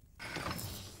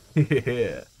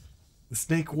 Yeah. The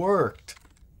snake worked.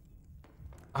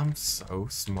 I'm so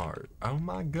smart. Oh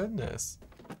my goodness.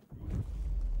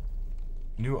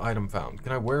 New item found.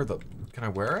 Can I wear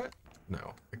it?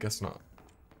 No, I guess not.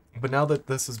 But now that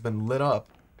this has been lit up,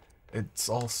 it's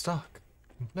all stuck.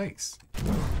 Nice.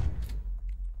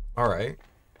 Alright.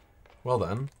 Well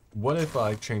then, what if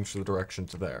I change the direction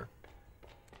to there?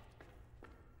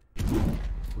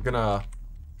 We're gonna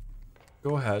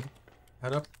go ahead,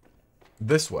 head up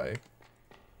this way,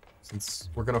 since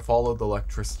we're gonna follow the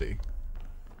electricity.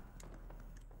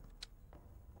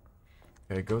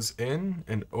 Okay, it goes in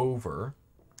and over,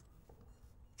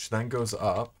 which then goes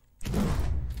up.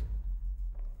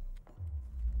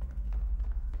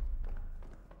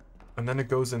 And then it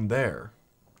goes in there.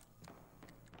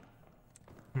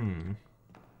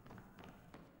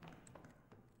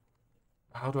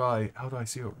 How do I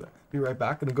see over there? Be right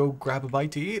back, gonna go grab a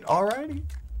bite to eat. Alrighty.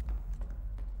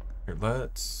 Here,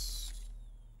 let's...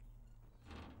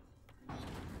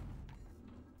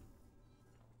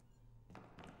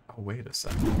 Oh, wait a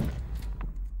second.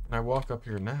 Can I walk up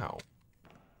here now?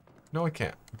 No, I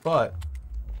can't. But...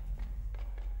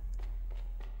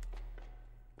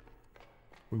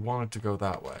 we wanted to go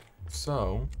that way.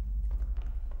 So...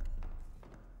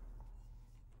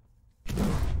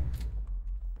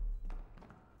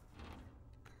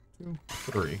 2,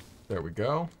 3. There we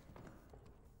go.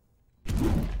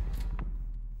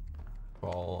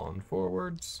 Fall on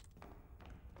forwards.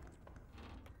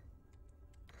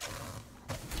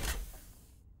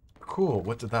 Cool,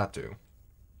 what did that do?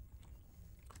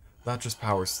 That just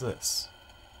powers this.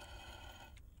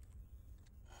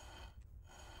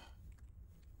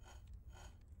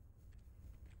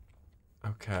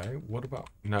 Okay, what about...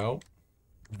 No.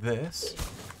 This.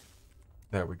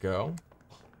 There we go.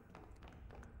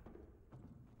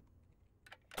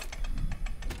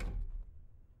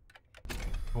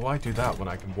 Why do that when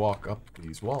I can walk up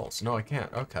these walls? No, I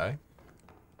can't. Okay.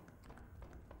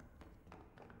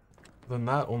 Then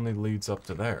that only leads up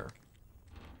to there.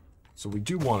 So we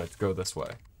do want it to go this way.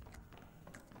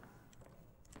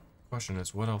 Question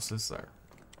is, what else is there?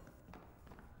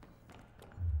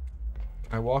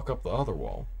 Can I walk up the other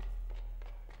wall?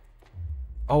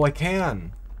 Oh, I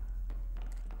can!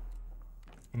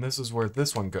 And this is where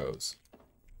this one goes.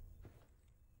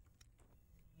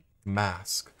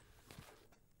 Mask.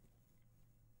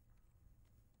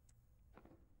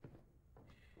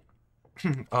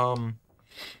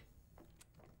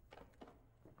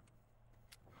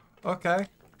 Okay.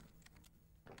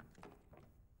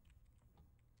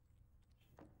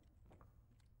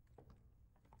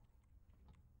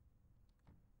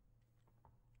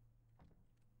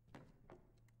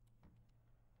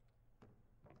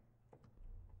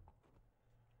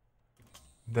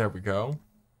 There we go.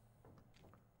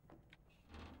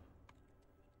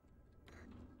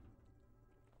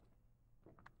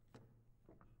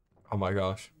 Oh my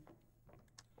gosh.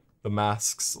 The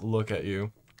masks look at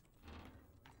you.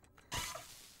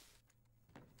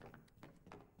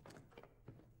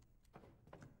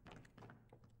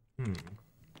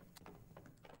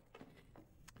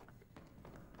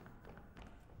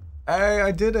 Hey,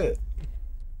 I did it!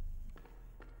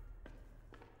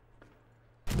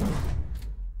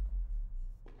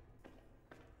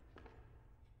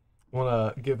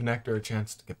 Wanna give Nectar a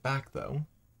chance to get back, though.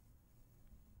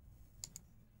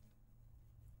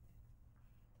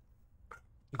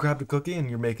 Grabbed a cookie and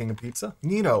you're making a pizza?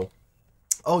 Nino!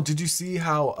 Oh, did you see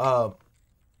how,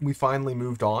 we finally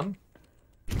moved on?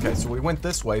 Okay, so we went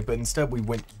this way, but instead we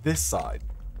went this side.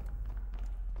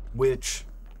 Which,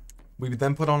 we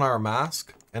then put on our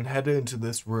mask and headed into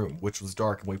this room, which was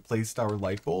dark, and we placed our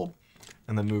light bulb,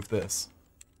 and then moved this.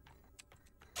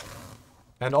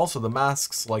 And also, the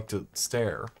masks like to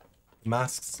stare. The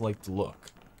masks like to look.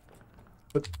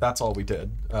 But that's all we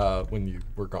did, when you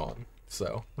were gone,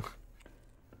 so.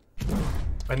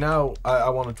 And now, I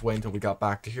wanted to wait until we got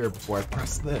back to here before I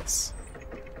press this.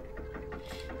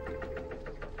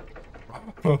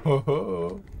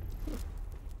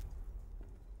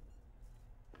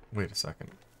 Wait a second.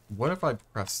 What if I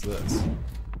press this?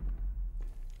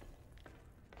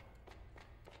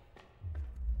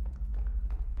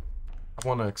 I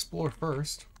want to explore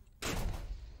first.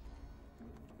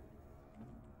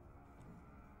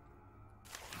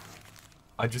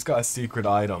 I just got a secret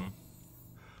item.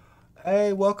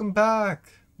 Hey, welcome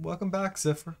back. Welcome back,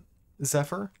 Zephyr.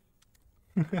 Zephyr?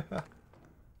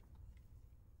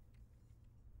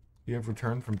 You have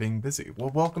returned from being busy.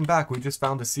 Well, welcome back. We just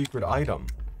found a secret item.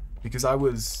 Because I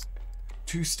was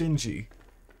too stingy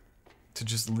to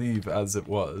just leave as it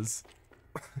was.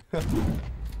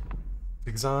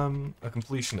 Because I'm a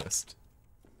completionist.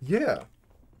 Yeah.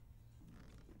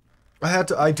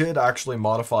 I did actually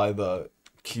modify the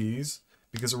keys.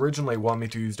 Because originally it wanted me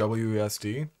to use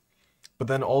WASD. But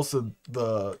then also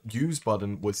the use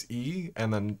button was E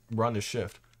and then run is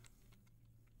shift.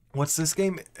 What's this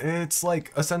game? It's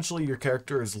like, essentially your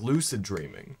character is lucid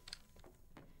dreaming.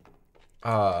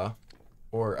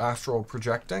 Or astral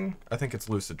projecting. I think it's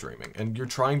lucid dreaming. And you're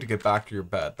trying to get back to your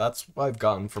bed. That's what I've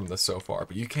gotten from this so far.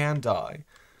 But you can die.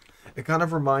 It kind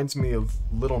of reminds me of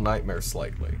Little Nightmares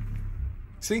slightly.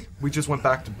 See? We just went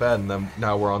back to bed and then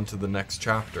now we're on to the next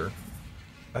chapter.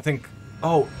 I think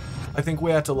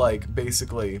we had to, like,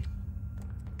 basically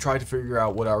try to figure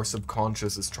out what our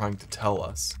subconscious is trying to tell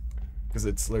us. Because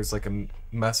there's like a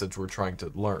message we're trying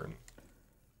to learn.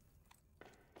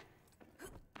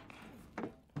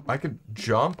 I could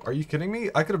jump? Are you kidding me?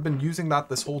 I could have been using that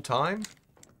this whole time?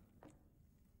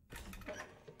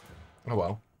 Oh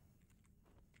well.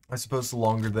 I suppose the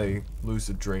longer they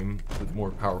lucid dream, the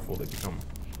more powerful they become.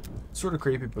 Sort of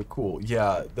creepy, but cool.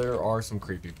 Yeah, there are some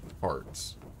creepy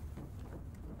parts.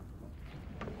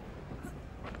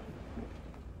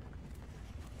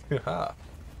 Haha.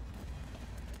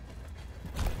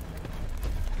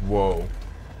 Whoa.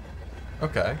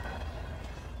 Okay.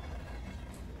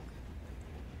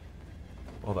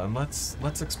 Well then,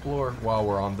 let's explore while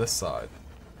we're on this side.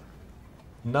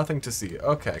 Nothing to see.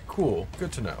 Okay, cool.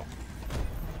 Good to know.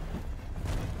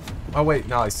 Oh, wait.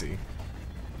 Now I see.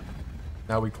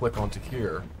 Now we click onto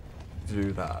here to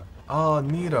do that. Oh,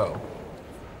 neato.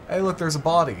 Hey, look, there's a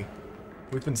body.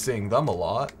 We've been seeing them a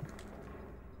lot.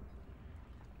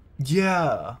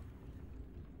 Yeah.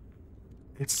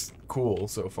 It's cool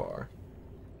so far.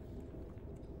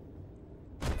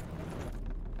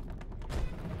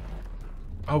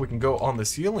 Oh, we can go on the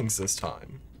ceilings this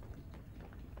time.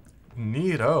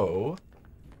 Neato.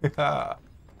 I'm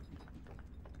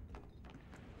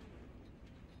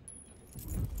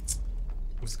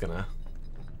just gonna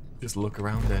look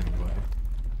around anyway.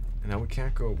 And now we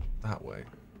can't go that way.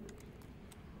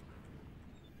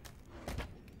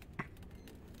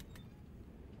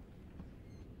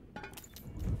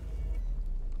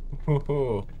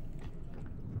 Oh.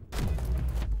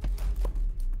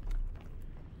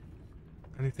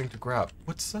 Anything to grab?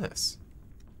 What's this?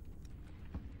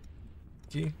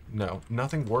 Key? No,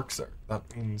 nothing works there. That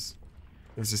means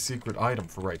there's a secret item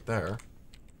for right there.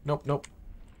 Nope, nope.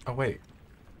 Oh, wait.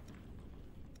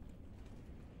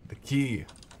 The key.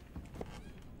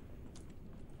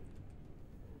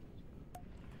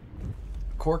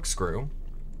 Corkscrew.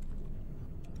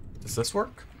 Does this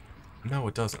work? No,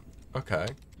 it doesn't. Okay.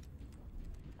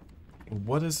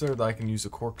 What is there that I can use a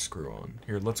corkscrew on?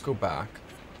 Here, let's go back.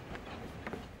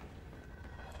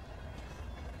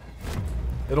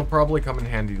 It'll probably come in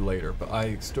handy later, but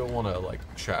I still want to, like,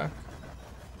 check.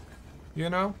 You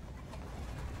know?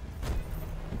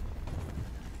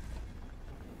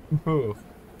 Ooh.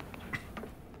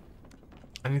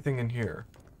 Anything in here?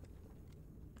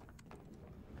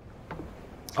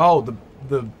 Oh,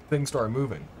 the thing started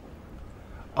moving.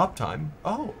 Uptime?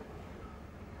 Oh.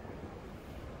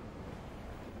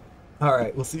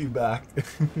 Alright, we'll see you back.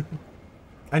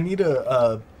 I need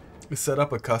to, set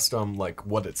up a custom, like,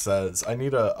 what it says. I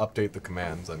need to update the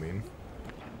commands, I mean.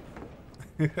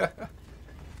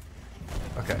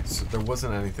 Okay, so there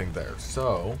wasn't anything there,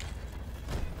 so...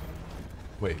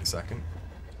 Wait a second.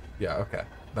 Yeah, okay.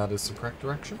 That is the correct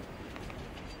direction?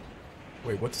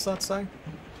 Wait, what does that say?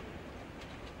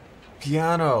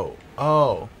 Piano!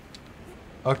 Oh.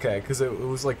 Okay, because it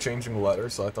was, like, changing the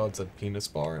letters, so I thought it said penis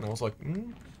bar, and I was like,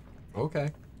 okay.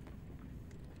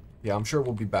 Yeah, I'm sure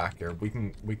we'll be back here. We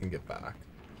can get back.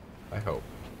 I hope.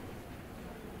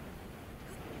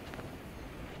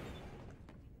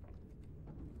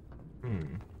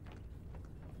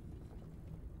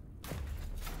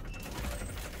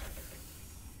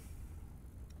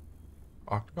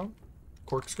 Octagon?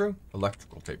 Corkscrew?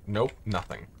 Electrical tape. Nope,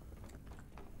 nothing.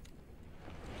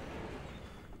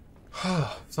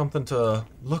 Something to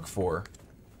look for.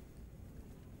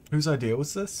 Whose idea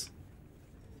was this?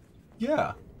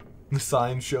 Yeah. The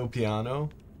signs show piano.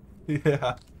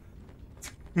 Yeah.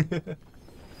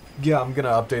 Yeah, I'm gonna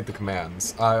update the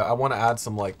commands. I want to add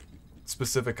some, like,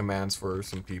 specific commands for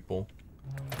some people.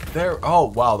 There. Oh,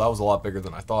 wow, that was a lot bigger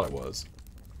than I thought it was.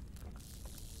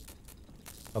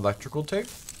 Electrical tape?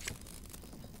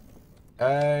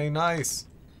 Hey, nice.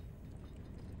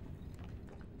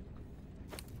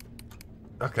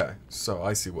 Okay, so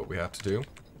I see what we have to do.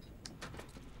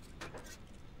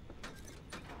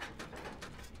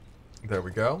 There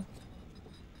we go.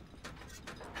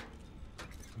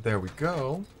 There we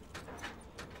go.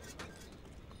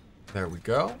 There we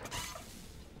go.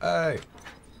 Hey.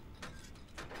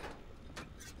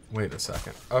 Wait a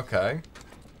second. Okay.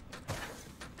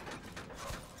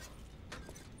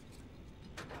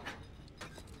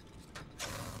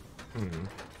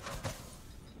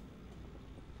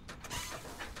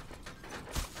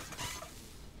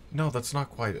 No, that's not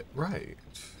quite it. Right.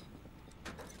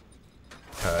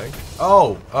 Okay.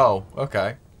 Oh,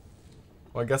 okay.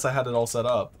 Well, I guess I had it all set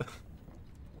up.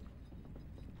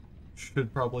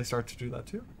 Should probably start to do that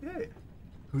too. Yay.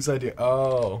 Whose idea?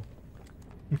 Oh.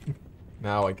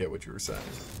 Now I get what you were saying.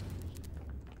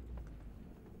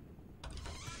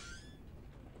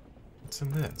 What's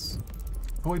in this?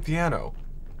 Toy piano.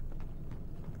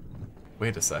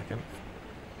 Wait a second.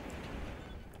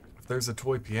 If there's a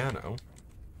toy piano...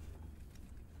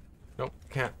 Nope,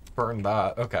 can't burn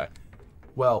that. Okay.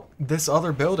 Well, this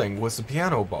other building was the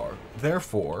piano bar.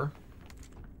 Therefore,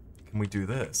 can we do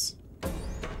this?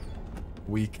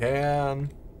 We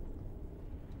can.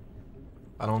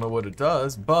 I don't know what it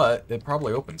does, but it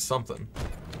probably opens something.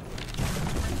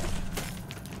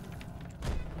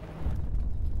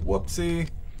 Whoopsie.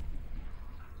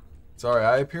 Sorry,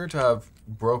 I appear to have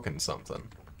broken something.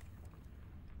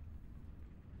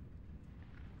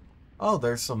 Oh,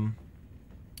 there's something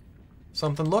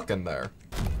looking there.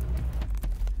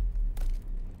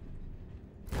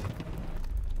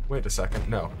 Wait a second,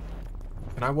 no.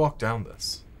 Can I walk down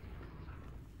this?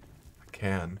 I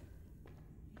can.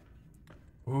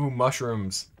 Ooh,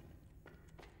 mushrooms.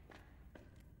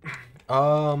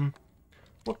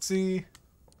 Whoopsie.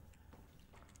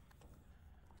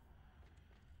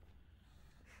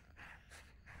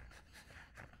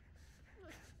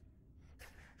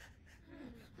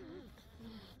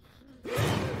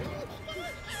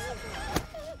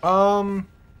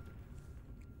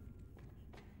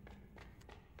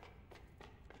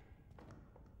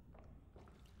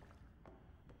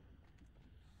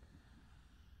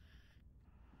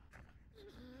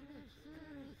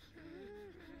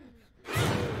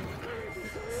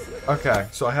 Okay,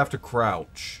 so I have to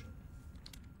crouch.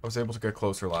 I was able to get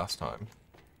closer last time.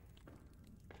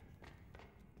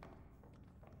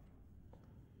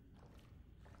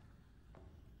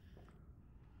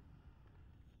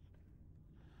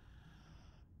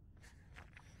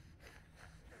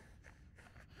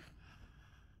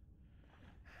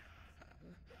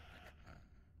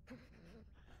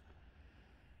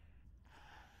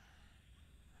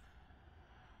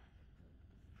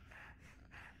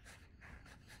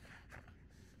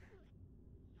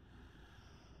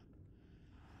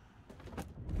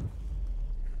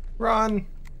 Run!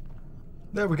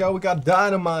 There we go, we got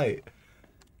dynamite!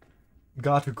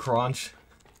 Got to crunch,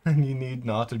 and you need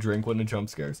not to drink when the jump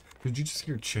scares. Did you just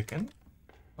hear chicken?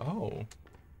 Oh.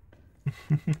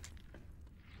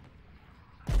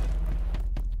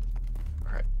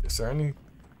 Alright, is there any...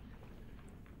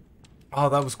 Oh,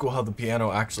 that was cool how the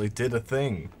piano actually did a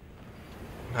thing.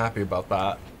 I'm happy about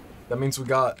that. That means we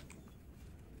got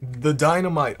the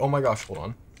dynamite. Oh my gosh, hold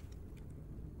on.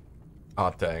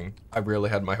 Aw, dang. I really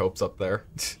had my hopes up there.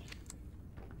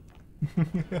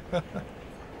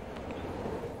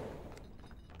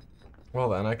 Well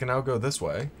then, I can now go this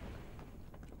way.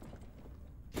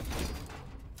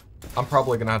 I'm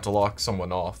probably gonna have to lock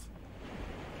someone off.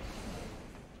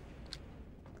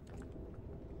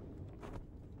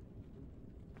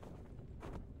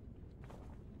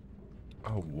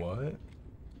 Oh, what?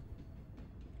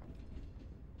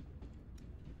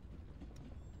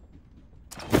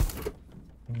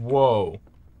 Whoa.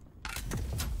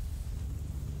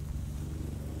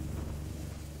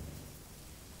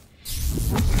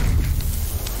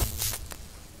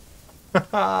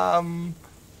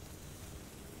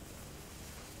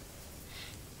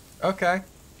 Okay.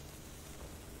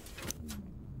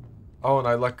 Oh, and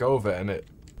I let go of it and it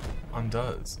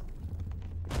undoes.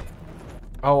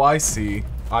 Oh, I see.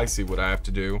 I see what I have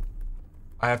to do.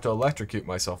 I have to electrocute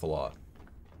myself a lot.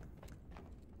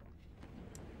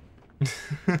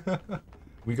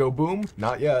 We go boom?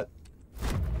 Not yet.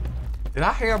 Did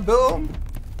I hear boom?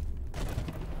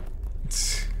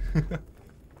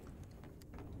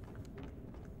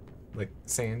 Like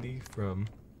Sandy from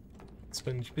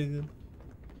SpongeBob.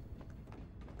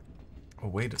 Oh,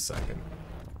 wait a second.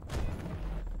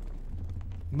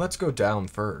 Let's go down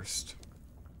first.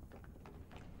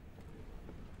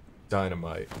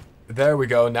 Dynamite. There we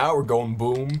go. Now we're going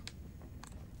boom.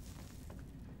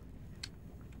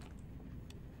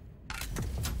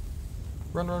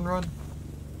 Run, run, run.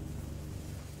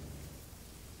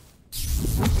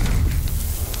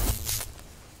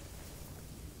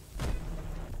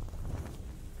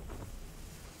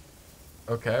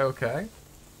 Okay, okay.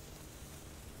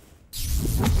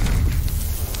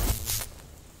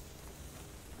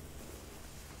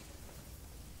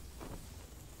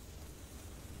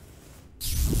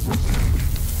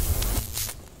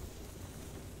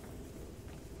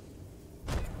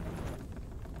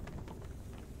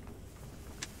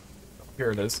 Here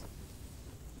it is.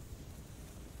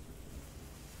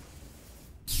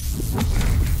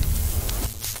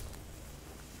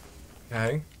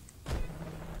 Okay.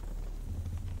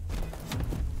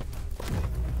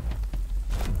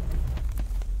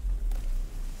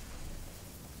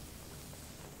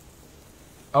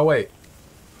 Oh, wait.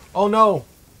 Oh, no!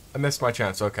 I missed my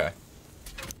chance. Okay.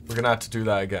 We're gonna have to do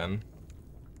that again.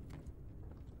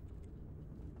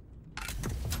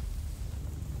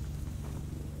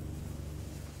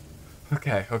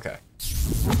 Okay, okay.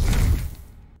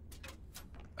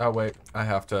 Oh, wait. I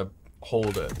have to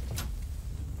hold it.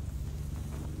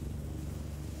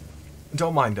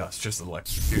 Don't mind us just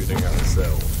electrocuting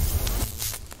ourselves.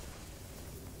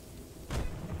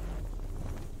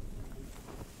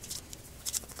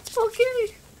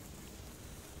 Okay.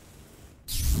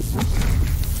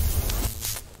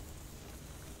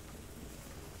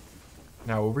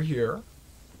 Now over here.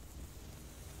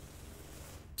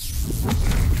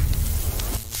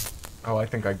 Oh, I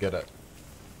think I get it.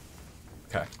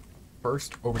 Okay.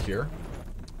 First, over here.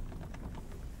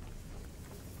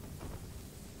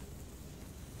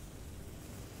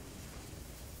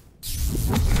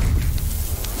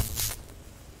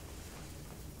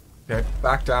 Okay,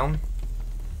 back down.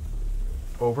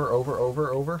 Over, over,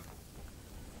 over, over.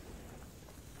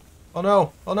 Oh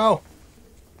no! Oh no!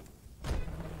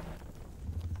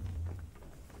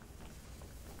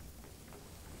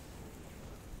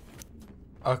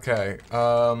 Okay,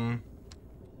 I'm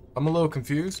a little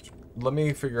confused. Let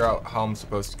me figure out how I'm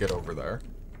supposed to get over there.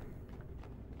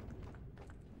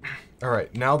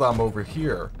 Alright, now that I'm over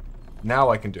here, now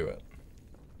I can do it.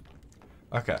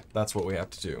 Okay, that's what we have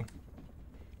to do.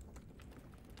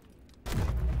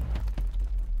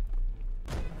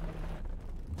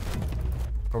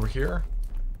 Over here.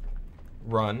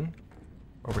 Run.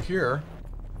 Over here.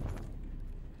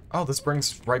 Oh, this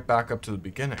brings right back up to the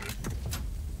beginning.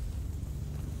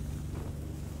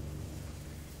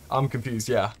 I'm confused,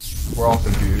 yeah. We're all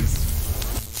confused.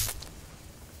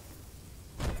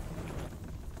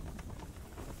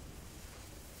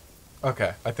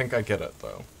 Okay, I think I get it,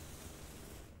 though.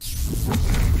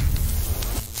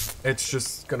 It's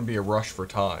just gonna be a rush for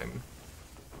time.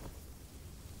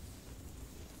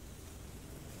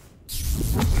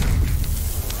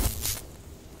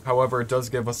 However, it does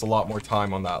give us a lot more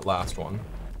time on that last one.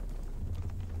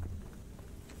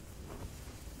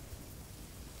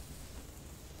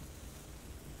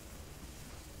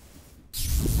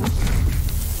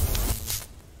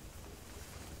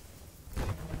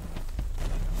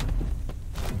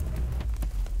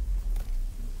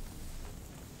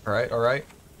 Alright, alright.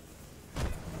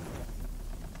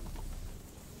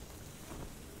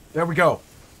 There we go.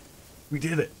 We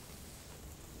did it.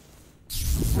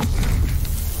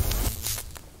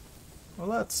 Well,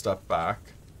 let's step back.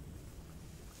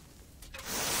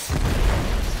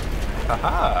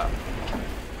 Haha!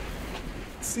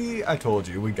 See, I told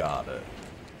you, we got it.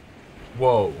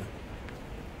 Whoa.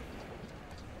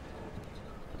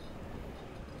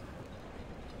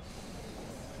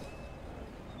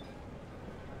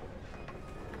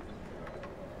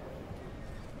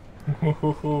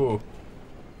 Woohoo.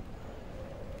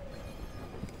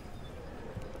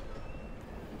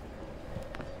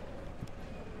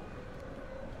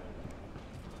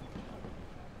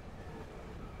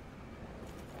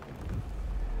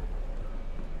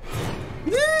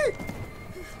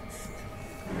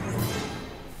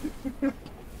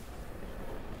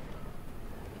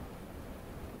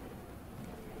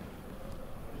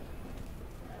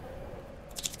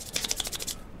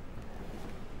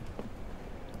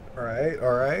 Alright,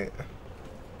 alright.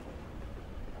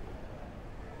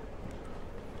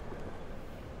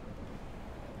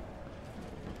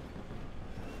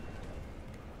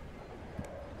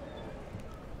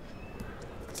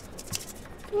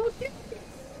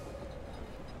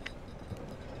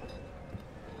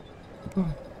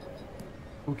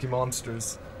 Spooky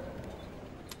monsters.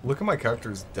 Look at my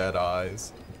character's dead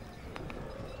eyes.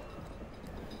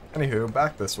 Anywho,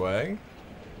 back this way.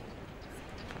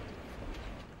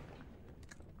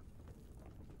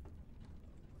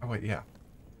 Oh wait, yeah.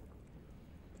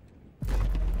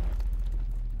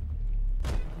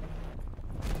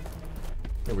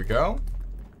 Here we go.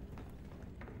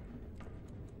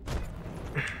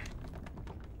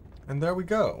 And there we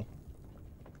go.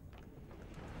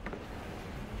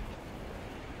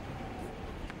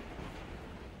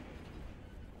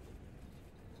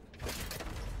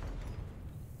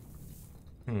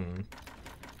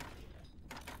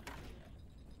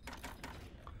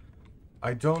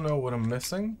 I don't know what I'm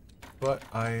missing, but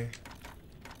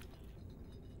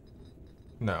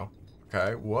No.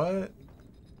 Okay, what?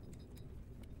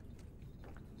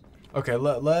 Okay,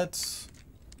 let's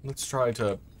try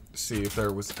to see if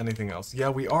there was anything else. Yeah,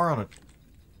 we are on a...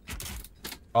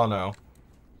 Oh no.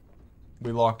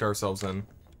 We locked ourselves in.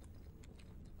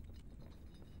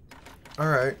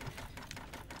 Alright.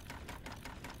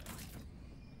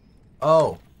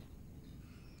 Oh.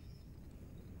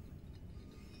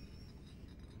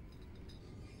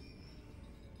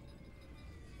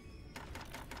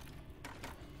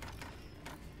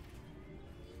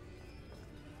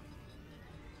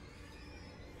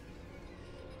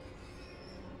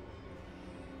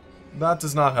 That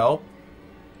does not help.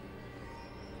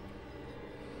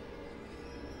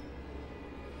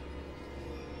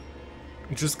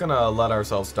 I'm just gonna let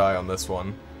ourselves die on this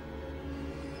one.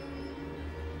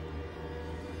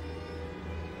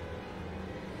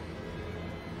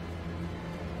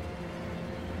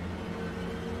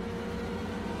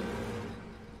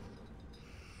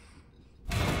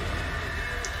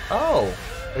 Oh,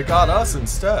 it got us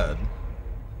instead.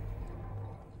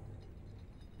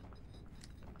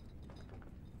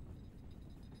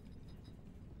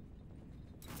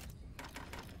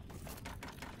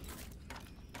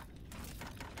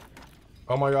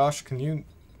 Oh my gosh, can you,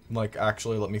 like,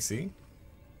 actually let me see?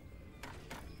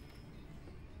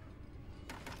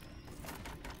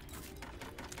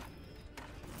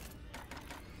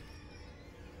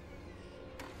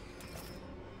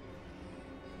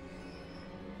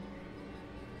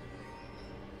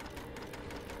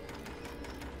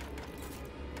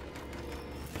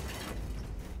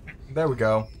 There we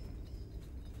go.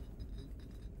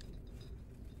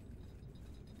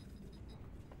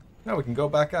 Now we can go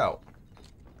back out.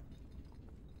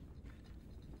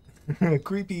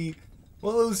 Creepy.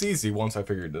 Well, it was easy once I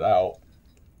figured it out.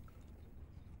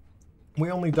 We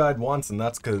only died once, and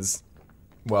that's because,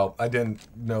 well, I didn't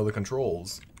know the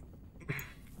controls.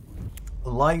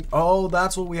 Light. Oh,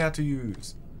 that's what we had to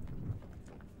use.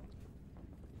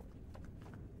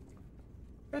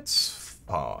 It's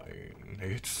fine.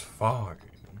 It's fine.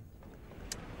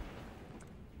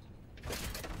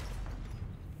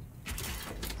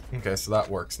 Okay, so that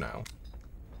works now.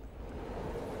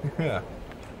 Yeah.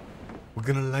 We're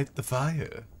gonna light the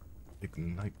fire.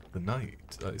 Ignite the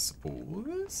night, I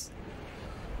suppose.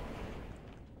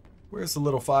 Where's the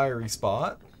little fiery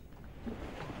spot?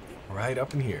 Right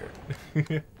up in here.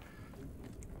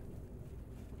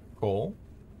 Coal.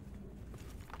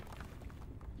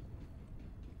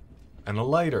 And a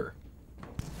lighter.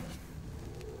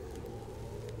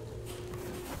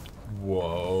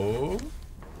 Whoa.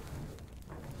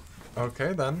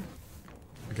 Okay then.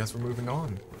 I guess we're moving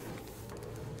on.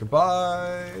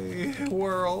 Goodbye,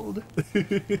 world.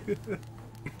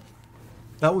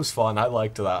 That was fun. I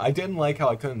liked that. I didn't like how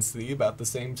I couldn't see, but at the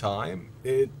same time,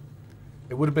 it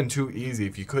would have been too easy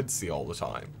if you could see all the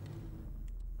time.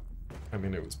 I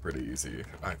mean, it was pretty easy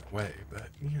either way, but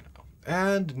you know.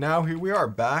 And now here we are,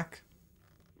 back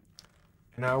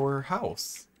in our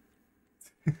house.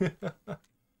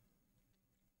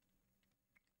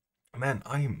 Man,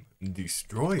 I'm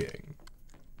destroying.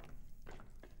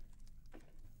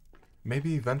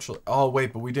 Maybe eventually. Oh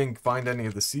wait, but we didn't find any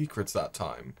of the secrets that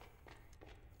time.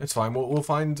 It's fine. We'll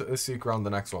find a secret on the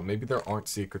next one. Maybe there aren't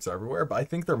secrets everywhere, but I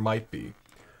think there might be.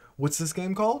 What's this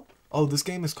game called? Oh, this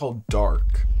game is called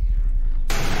Dark.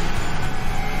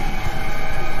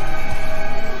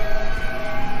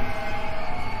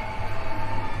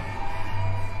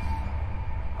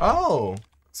 Oh,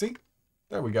 see?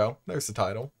 There we go. There's the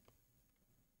title.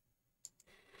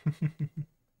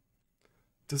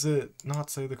 Does it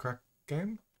not say the correct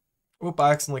game? Oop,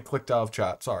 I accidentally clicked out of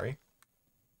chat. Sorry.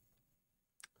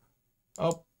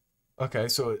 Oh, okay.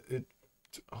 So it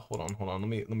hold on. Let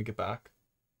me get back.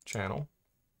 Channel.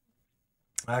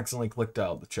 I accidentally clicked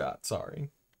out of the chat.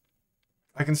 Sorry.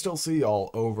 I can still see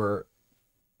y'all over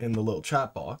in the little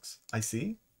chat box. I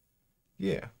see.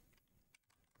 Yeah.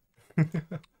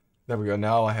 There we go.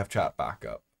 Now I have chat back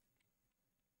up.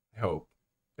 I hope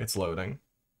it's loading.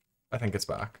 I think it's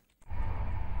back.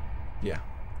 Yeah.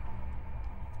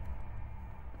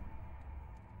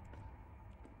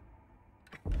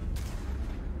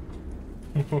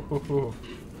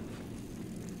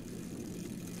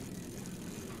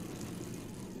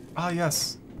 Ah,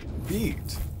 yes.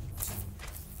 Beat.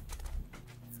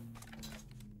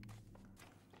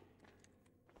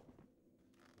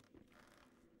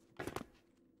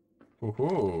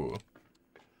 Woohoo.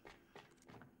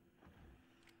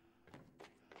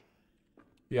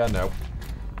 Yeah, no.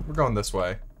 We're going this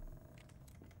way.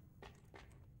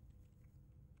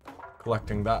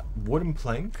 Collecting that wooden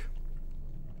plank.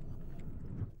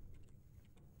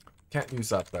 Can't use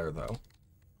that there, though.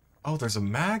 Oh, there's a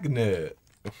magnet.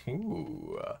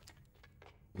 Ooh.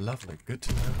 Lovely. Good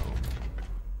to know.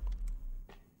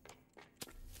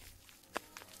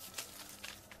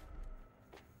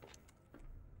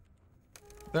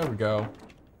 There we go.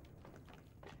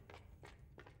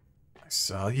 I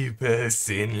saw you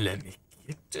person. Let me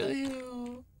get to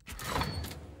you.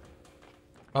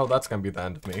 Oh, that's gonna be the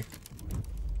end of me.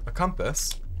 A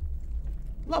compass.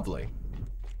 Lovely.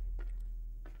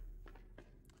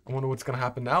 I wonder what's gonna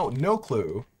happen now. No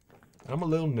clue. I'm a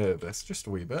little nervous, just a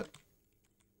wee bit.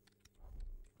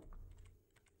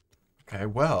 Okay,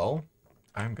 well,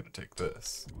 I'm gonna take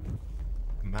this.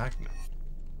 A magnet.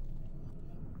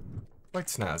 Quite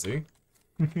snazzy.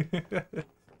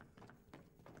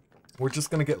 We're just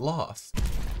gonna get lost.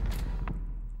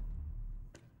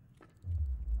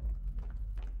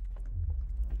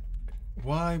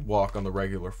 Why walk on the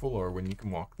regular floor when you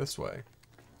can walk this way?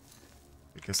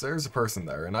 Because there's a person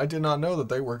there, and I did not know that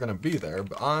they were gonna be there,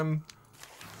 but I'm...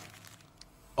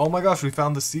 Oh my gosh, we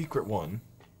found the secret one.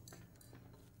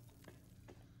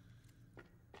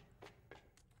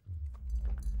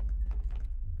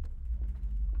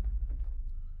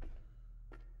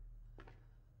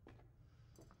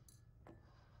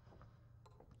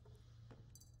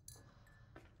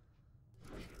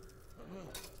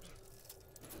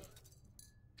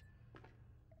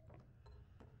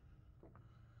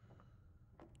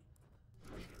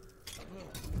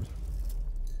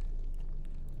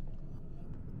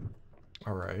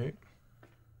 Alright.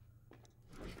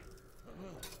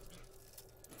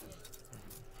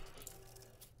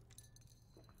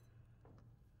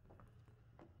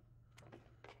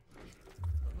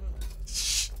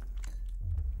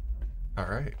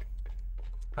 Alright.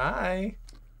 Hi.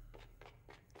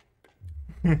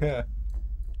 Yep,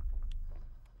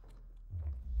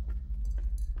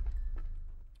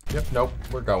 nope,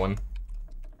 we're going.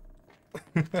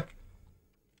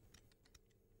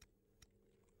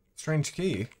 Strange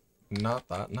key. Not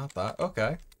that, not that.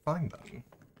 Okay, fine then.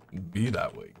 Be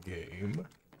that way, game.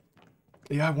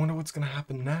 Yeah, I wonder what's gonna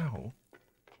happen now.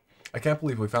 I can't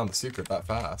believe we found the secret that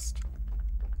fast.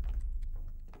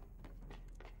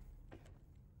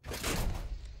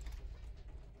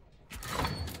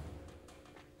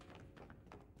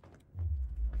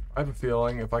 I have a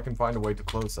feeling if I can find a way to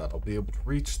close that, I'll be able to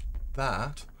reach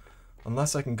that.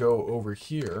 Unless I can go over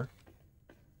here.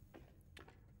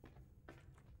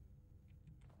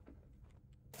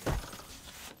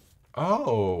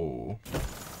 Oh.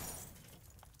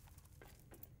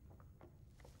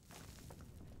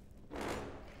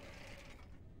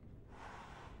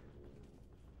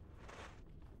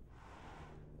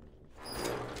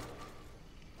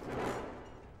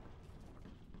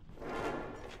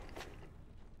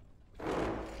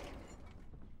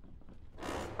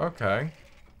 Okay.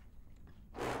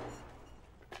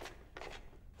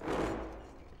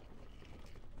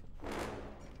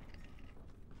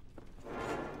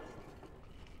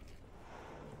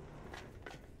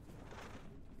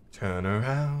 Turn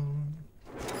around.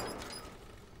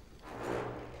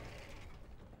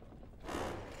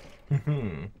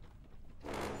 Hmm.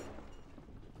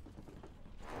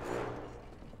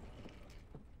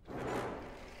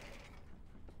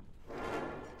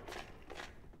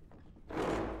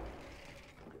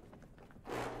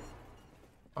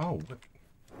 Oh, what?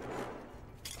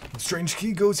 The strange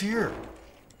key goes here.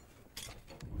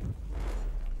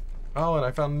 Oh, and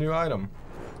I found a new item.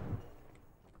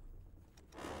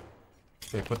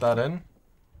 Okay, put that in.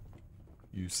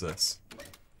 Use this.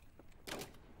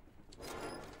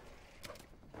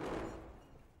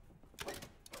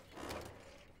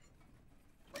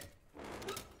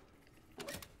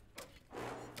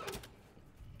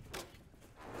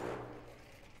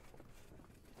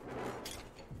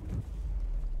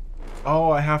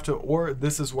 Oh, I have to, or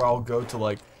this is where I'll go to,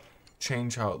 like,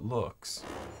 change how it looks.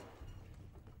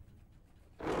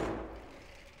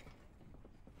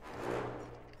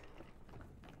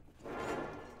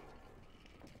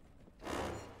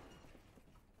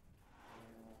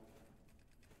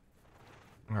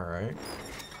 Alright.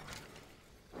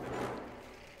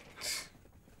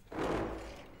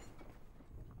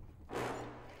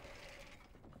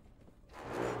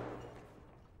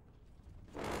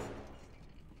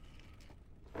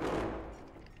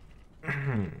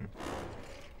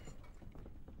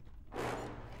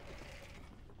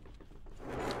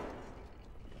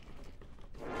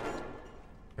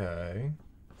 Okay.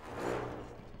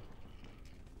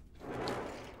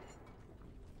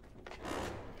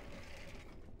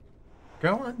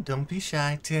 Go on, don't be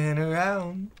shy, turn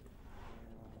around.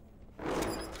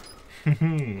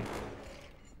 I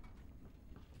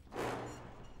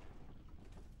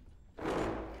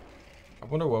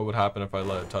wonder what would happen if I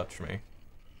let it touch me.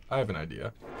 I have an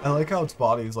idea. I like how its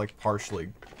body is like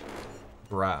partially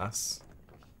brass.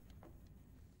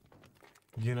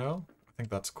 You know? I think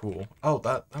that's cool. Oh,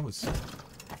 that was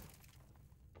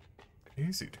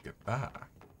easy to get back.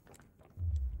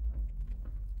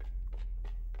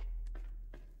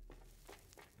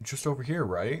 Just over here,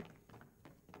 right?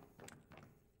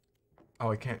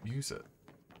 Oh, I can't use it.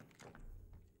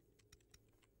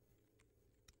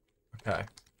 Okay.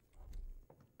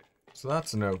 So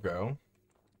that's a no-go.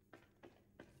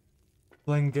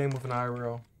 Playing a game with an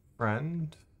IRL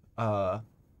friend?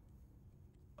 OML.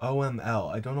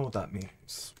 I don't know what that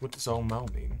means. What does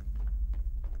OML mean?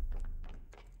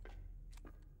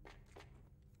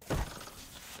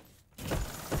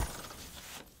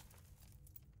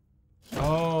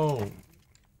 Oh.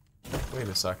 Wait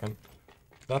a second.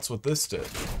 That's what this did.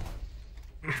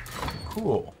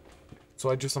 Cool.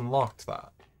 So I just unlocked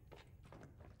that.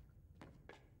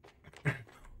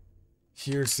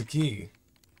 Here's the key.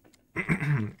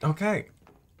 Okay.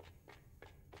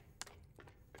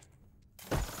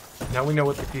 Now we know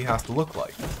what the key has to look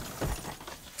like.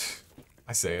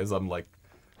 I say as I'm like,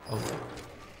 oh,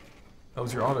 that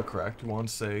was your autocorrect. You want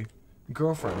to say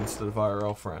girlfriend instead of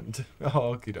IRL friend.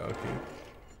 Oh, okie dokie.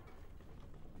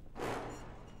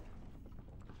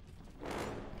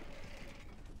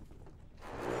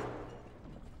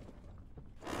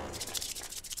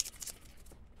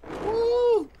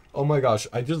 Woo! Oh my gosh,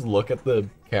 I just look at the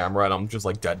camera and I'm just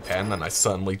like deadpan and I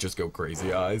suddenly just go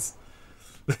crazy eyes.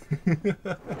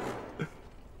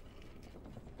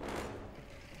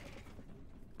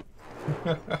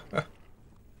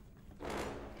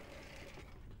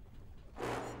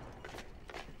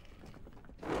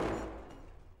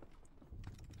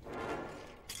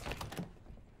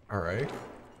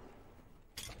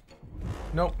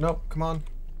 Nope, come on.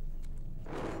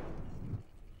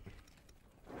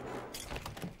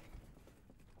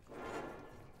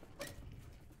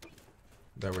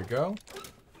 There we go.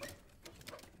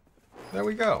 There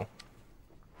we go.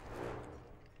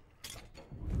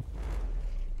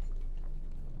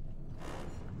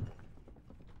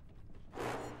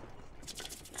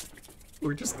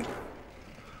 We're just...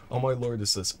 Oh my lord,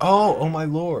 is this... Oh my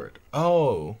lord.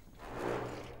 Oh.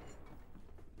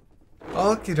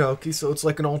 Okie dokie, so it's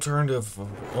like an alternative of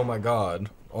oh my god.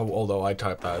 Oh, although I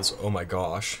type that as oh my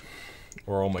gosh.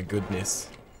 Or oh my goodness.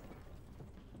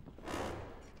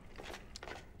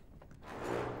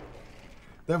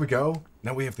 There we go.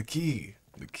 Now we have the key.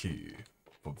 The key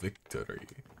for victory.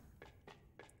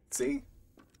 See?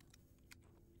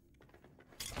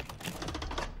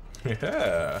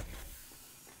 Yeah.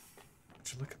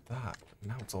 Would you look at that?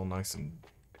 Now it's all nice and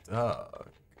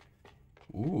dark.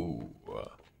 Ooh.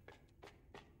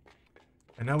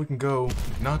 And now we can go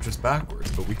not just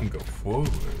backwards, but we can go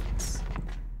forwards.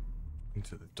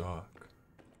 Into the dark.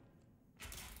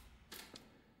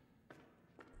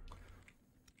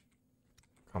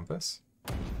 Compass?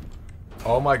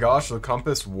 Oh my gosh, the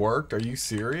compass worked? Are you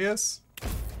serious?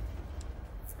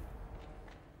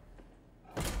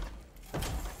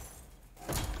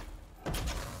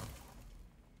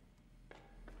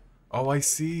 Oh, I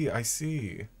see, I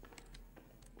see.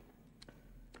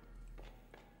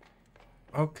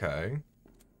 Okay.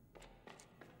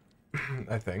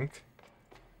 I think.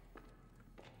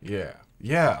 Yeah.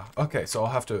 Yeah. Okay, so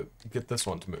I'll have to get this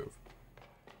one to move.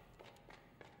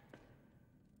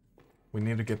 We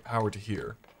need to get power to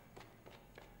here.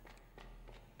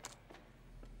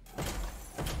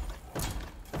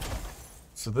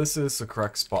 So this is the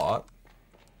correct spot.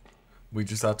 We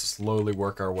just have to slowly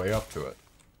work our way up to it.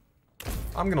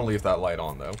 I'm gonna leave that light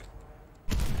on, though.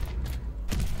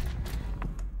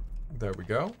 There we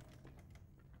go.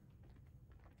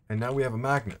 And now we have a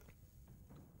magnet.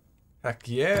 Heck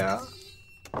yeah!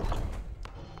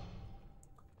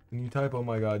 When you type oh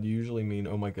my god, you usually mean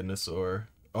oh my goodness or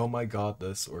oh my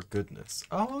godness or goodness.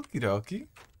 Oh, okie dokie.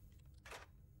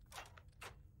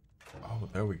 Oh,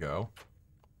 there we go.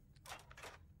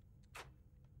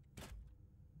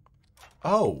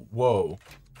 Oh, whoa.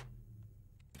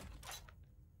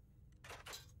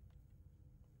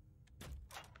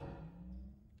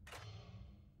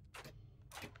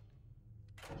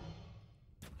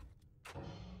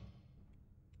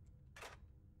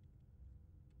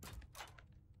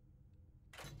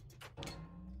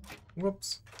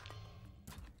 Whoops.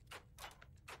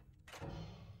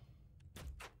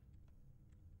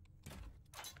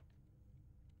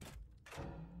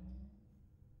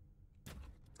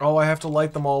 Oh, I have to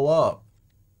light them all up.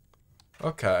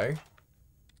 Okay.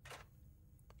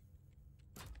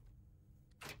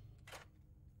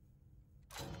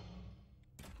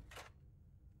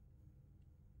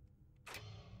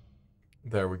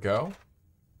 There we go.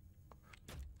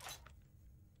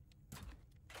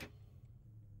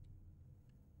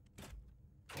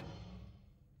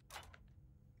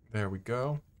 There we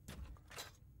go.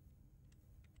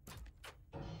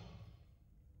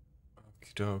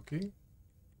 Okie dokie.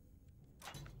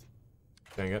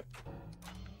 Dang it.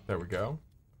 There we go.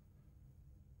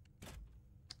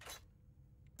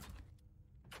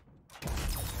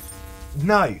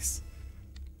 Nice!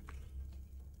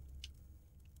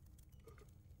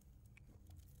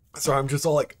 So I'm just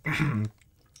all like,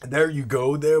 there you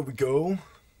go, there we go.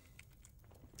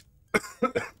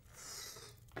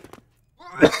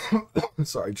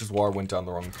 Sorry, just water went down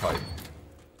the wrong pipe.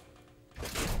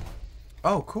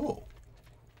 Oh, cool.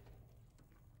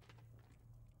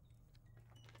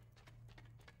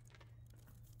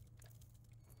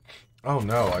 Oh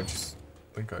no, I just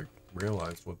think I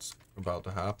realized what's about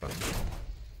to happen.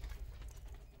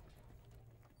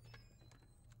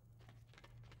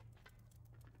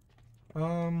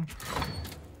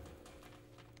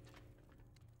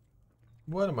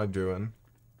 What am I doing?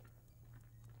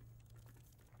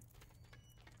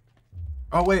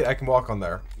 Oh wait, I can walk on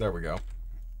there. There we go.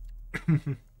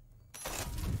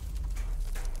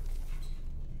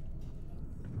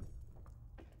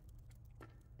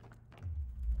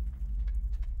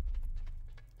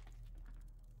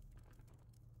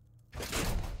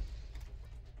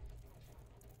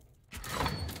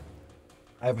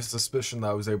 I have a suspicion that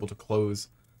I was able to close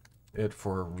it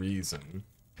for a reason.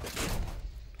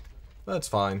 That's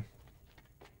fine.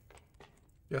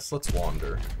 Yes, let's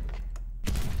wander.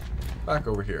 Back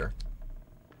over here.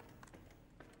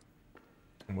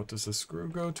 And what does this screw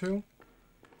go to?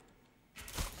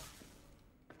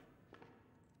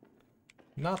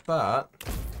 Not that.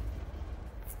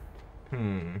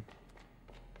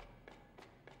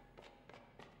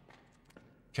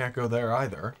 Can't go there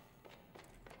either.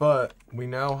 But we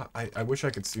now... I wish I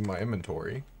could see my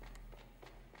inventory.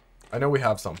 I know we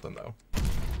have something, though.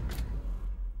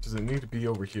 Does it need to be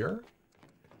over here?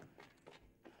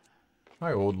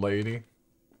 Hi, old lady.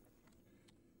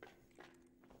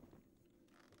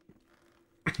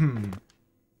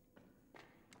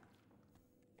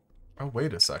 Oh,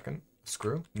 wait a second.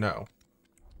 Screw? No.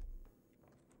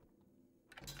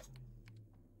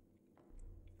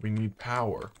 We need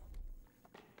power.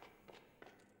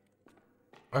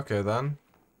 Okay, then.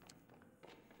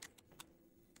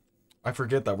 I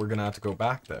forget that we're gonna have to go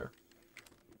back there.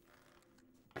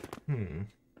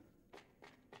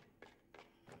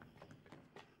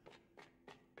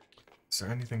 Is there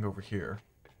anything over here?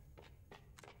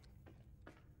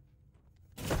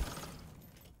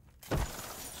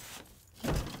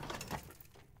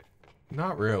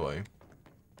 Not really.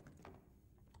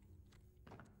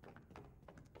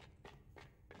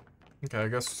 Okay, I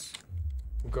guess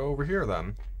we'll go over here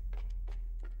then.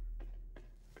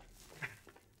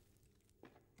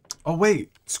 Oh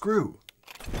wait, screw.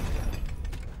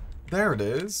 There it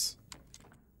is.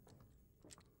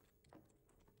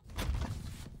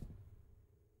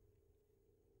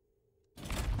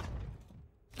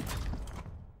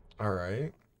 All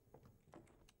right.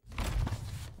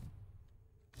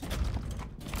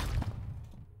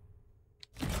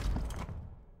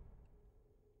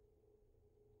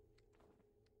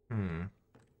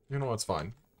 You know what's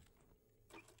fine.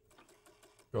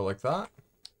 Go like that.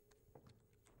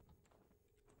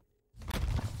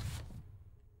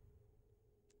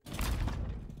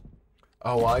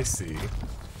 Oh, I see.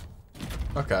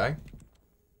 Okay.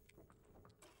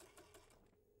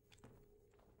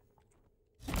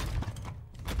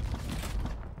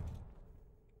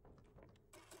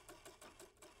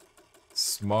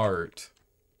 Smart.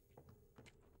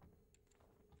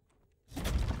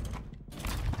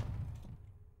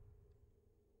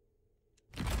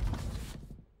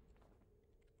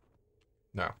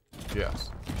 No. Yes.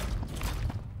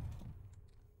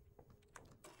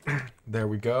 There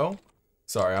we go.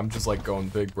 Sorry, I'm just like going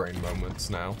big brain moments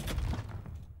now.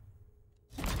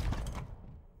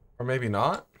 Or maybe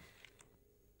not.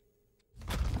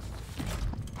 Are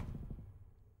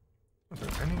there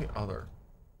any other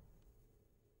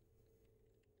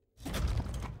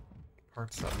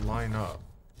parts that line up?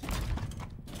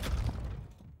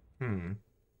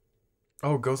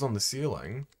 Oh, it goes on the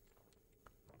ceiling.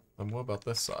 Then what about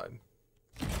this side?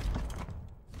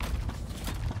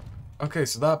 Okay,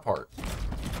 so that part.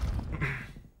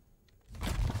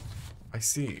 I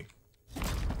see.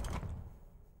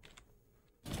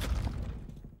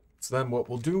 So then what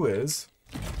we'll do is...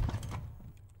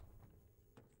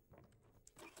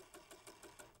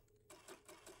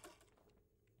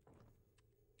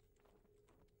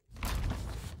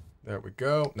 There we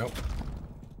go. Nope.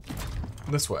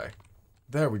 This way.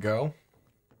 There we go.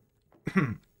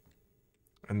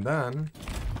 And then...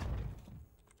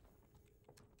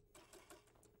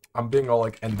 I'm being all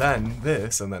like, and then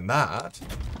this, and then that.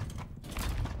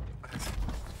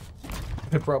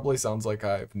 It probably sounds like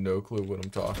I have no clue what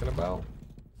I'm talking about.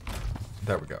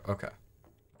 There we go. Okay.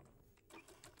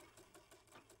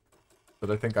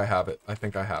 But I think I have it. I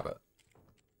think I have it.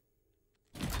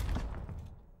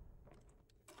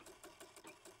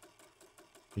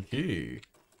 Hee.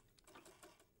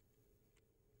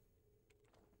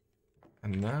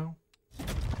 And now?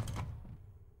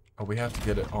 Oh, we have to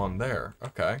get it on there.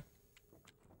 Okay.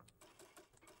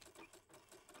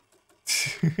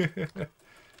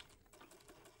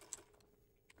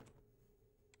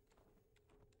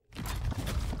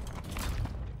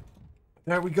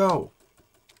 There we go.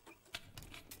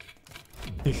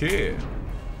 Yeah.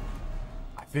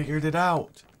 I figured it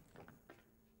out.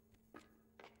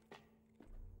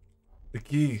 The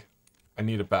key. I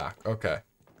need it back. Okay.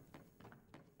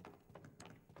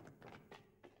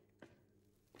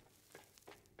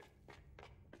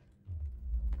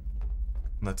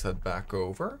 Let's head back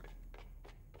over.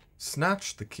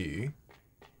 Snatch the key.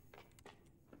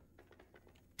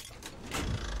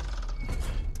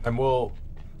 And we'll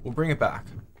bring it back.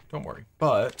 Don't worry.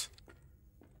 But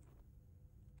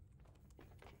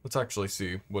let's actually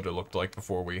see what it looked like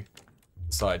before we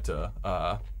decide to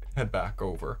head back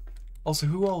over. Also,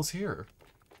 who all is here?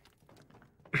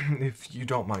 If you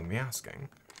don't mind me asking.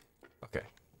 Okay.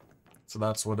 So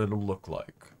that's what it'll look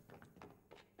like.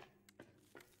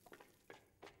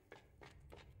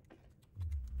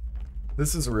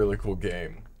 This is a really cool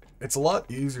game. It's a lot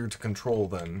easier to control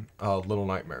than Little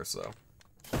Nightmares, though.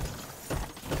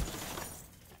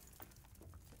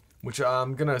 Which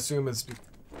I'm gonna assume is...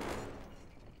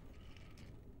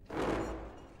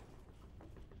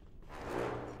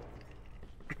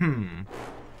 Hmm.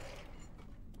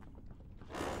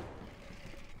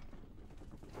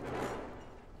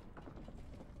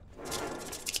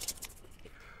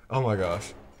 Oh my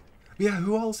gosh. Yeah,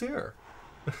 who else here?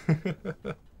 Here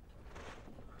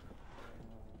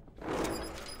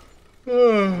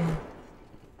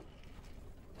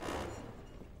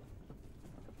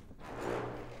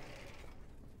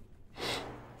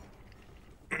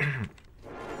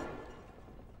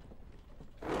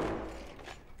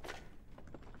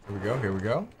we go, here we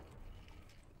go.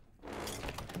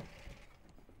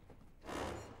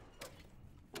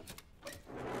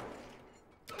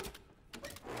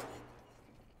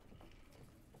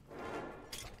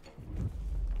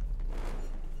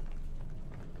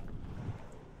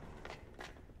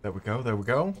 There we go, there we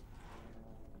go.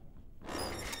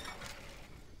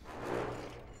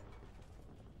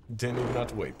 Didn't even have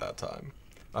to wait that time.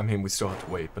 I mean, we still have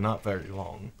to wait, but not very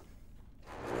long.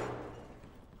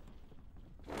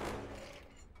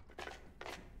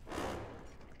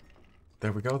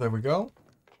 There we go, there we go.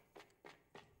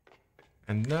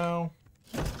 And now,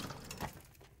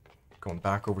 going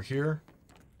back over here.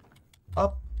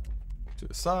 Up, to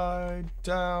the side,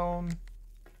 down.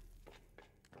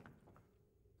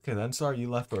 Okay then, sorry you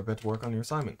left for a bit to work on your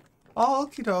assignment. Oh,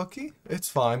 okie dokie. It's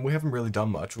fine, we haven't really done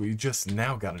much. We just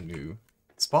now got a new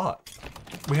spot.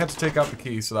 We had to take out the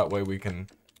key so that way we can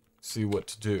see what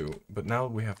to do. But now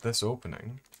we have this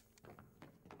opening.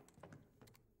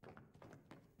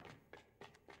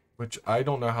 Which I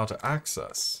don't know how to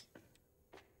access.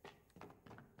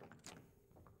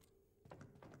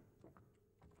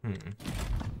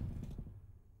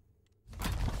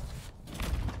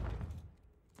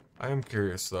 I am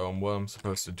curious though on what I'm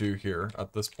supposed to do here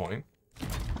at this point.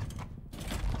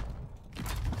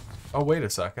 Oh, wait a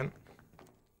second.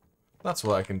 That's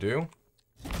what I can do.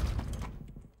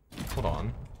 Hold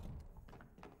on.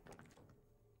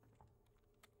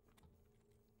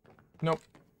 Nope.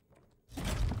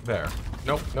 There.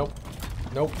 Nope, nope.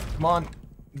 Nope. Come on.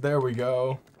 There we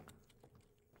go.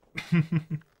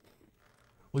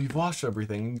 Well, you've washed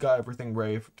everything. You got everything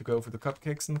ready to go for the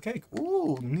cupcakes and the cake.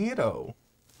 Ooh, neato.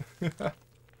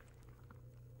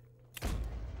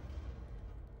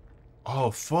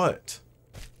 Oh, foot.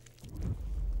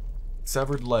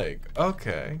 Severed leg.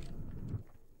 Okay.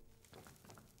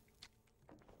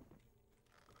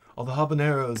 All the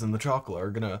habaneros and the chocolate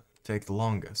are gonna take the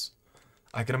longest.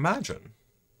 I can imagine.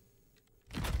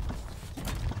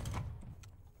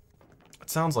 It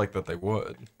sounds like that they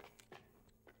would.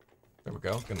 There we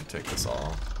go. Gonna take this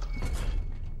off.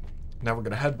 Now we're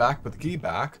gonna head back, put the key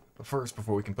back. But first,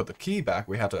 before we can put the key back,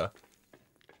 we have to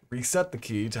reset the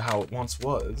key to how it once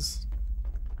was.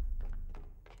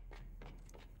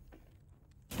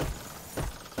 Oh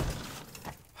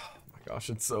my gosh,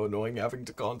 it's so annoying having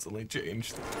to constantly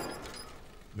change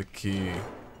the key.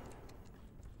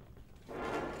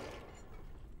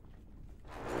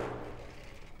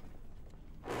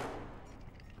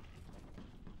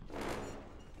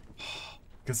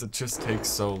 Because it just takes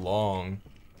so long.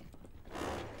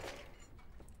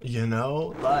 You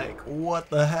know? Like, what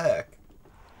the heck?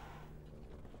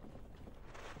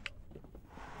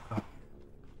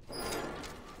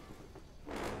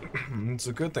 It's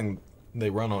a good thing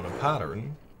they run on a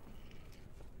pattern.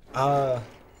 Dang.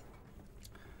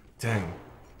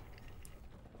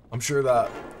 I'm sure that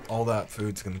all that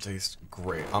food's gonna taste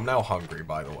great. I'm now hungry,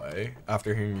 by the way.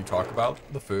 After hearing you talk about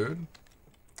the food,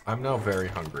 I'm now very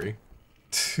hungry.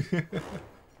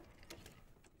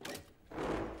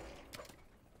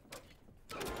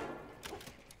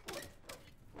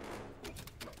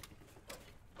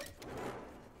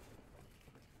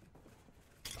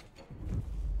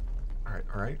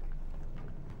 Alright.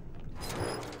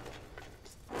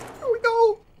 Here we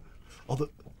go! All the...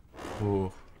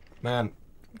 Ooh. Man,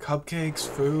 cupcakes,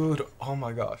 food, oh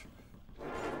my gosh.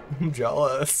 I'm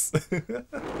jealous.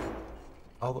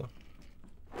 All the...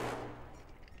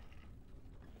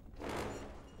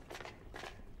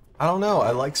 I don't know,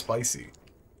 I like spicy.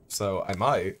 So, I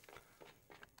might.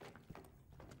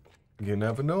 You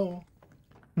never know.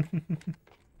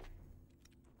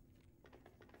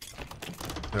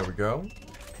 There we go.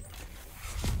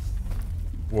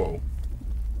 Whoa.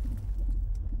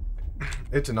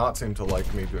 It did not seem to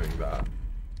like me doing that.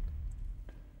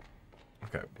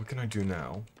 Okay, what can I do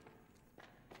now?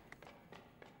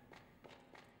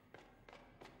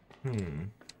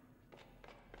 Can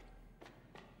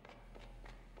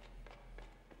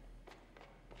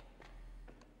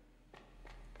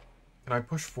I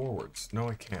push forwards? No,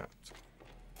 I can't.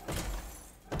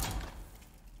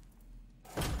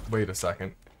 Wait a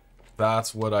second.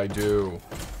 That's what I do.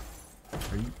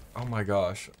 Are you... Oh my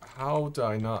gosh. How did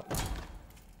I not...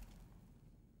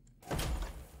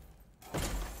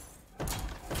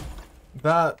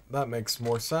 That makes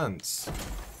more sense.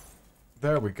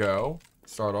 There we go.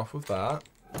 Start off with that.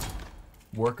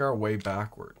 Work our way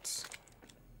backwards.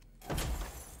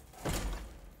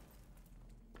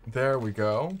 There we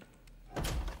go.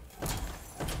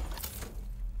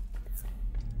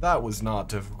 That was not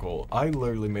difficult. I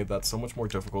literally made that so much more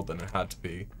difficult than it had to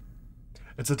be.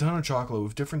 It's a ton of chocolate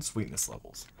with different sweetness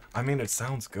levels. I mean, it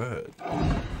sounds good.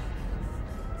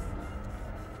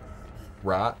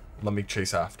 Rat, let me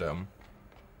chase after him.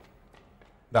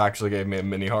 That actually gave me a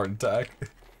mini heart attack.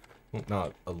 Well,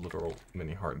 not a literal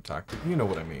mini heart attack, but you know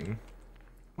what I mean.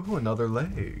 Ooh, another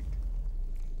leg.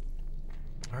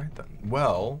 Alright then.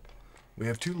 Well, we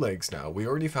have 2 legs now. We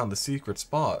already found the secret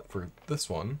spot for this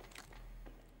one.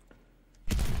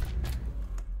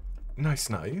 Nice,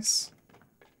 nice.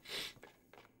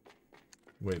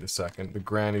 Wait a second. The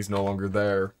granny's no longer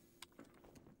there.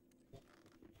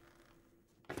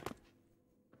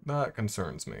 That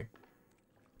concerns me.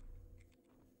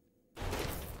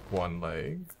 1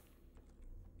 leg.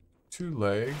 2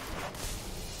 leg.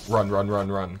 Run, run,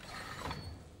 run, run.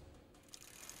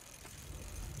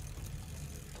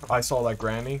 I saw that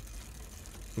granny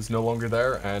was no longer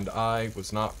there, and I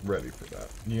was not ready for that.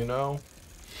 You know?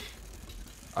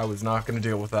 I was not going to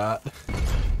deal with that.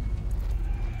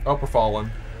 Oh, we're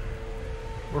falling.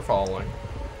 We're falling.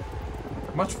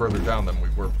 Much further down than we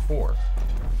were before.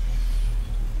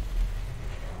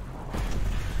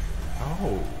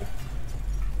 Oh.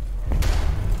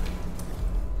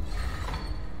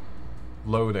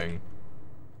 Loading.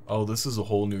 Oh, this is a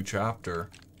whole new chapter.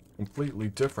 Completely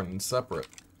different and separate.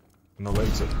 And the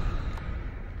legs are... Can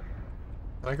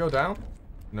I go down?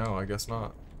 No, I guess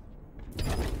not.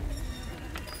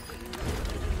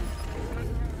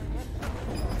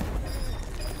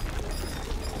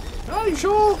 Are you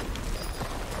sure?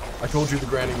 I told you the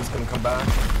granny was gonna come back.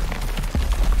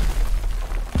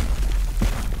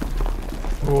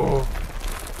 Oh.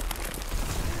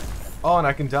 Oh, and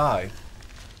I can die.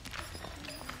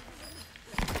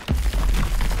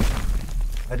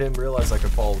 I didn't realize I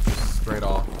could fall just straight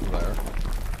off there.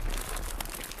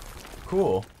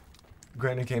 Cool.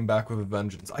 Granny came back with a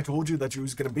vengeance. I told you that she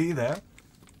was gonna be there.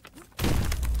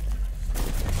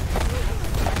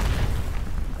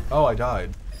 Oh, I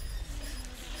died.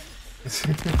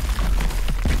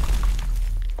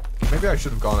 Maybe I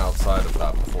should have gone outside of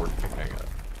that before picking it.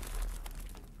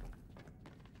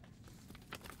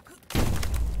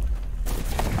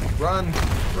 Run!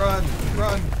 Run!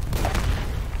 Run!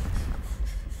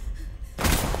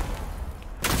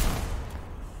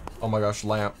 Oh my gosh,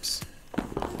 lamps.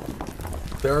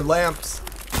 There are lamps!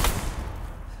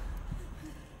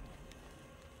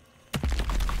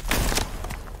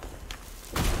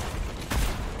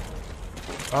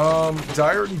 Did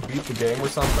I already beat the game or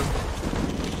something?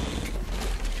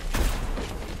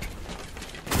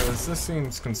 Because this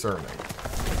seems concerning.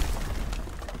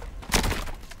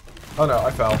 Oh no,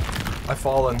 I fell. I've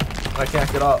fallen. I can't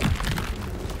get up.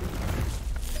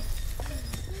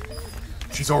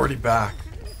 She's already back.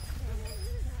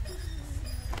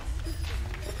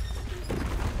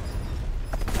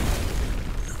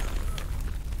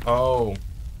 Oh.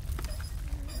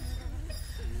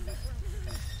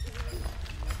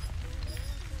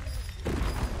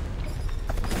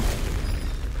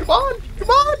 Come on! Come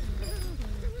on!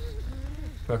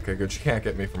 Okay, good. She can't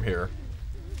get me from here.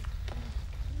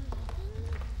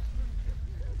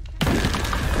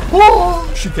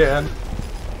 Oh! She can.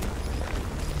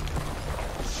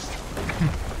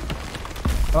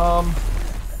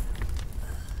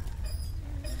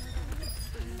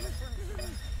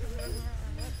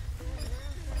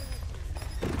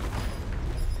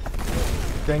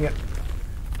 Dang it.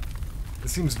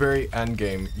 This seems very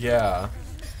endgame. Yeah.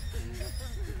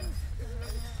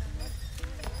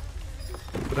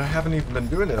 But I haven't even been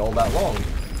doing it all that long.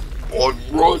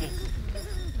 Run!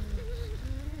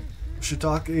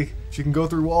 Shiitake, she can go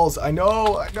through walls. I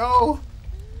know, I know!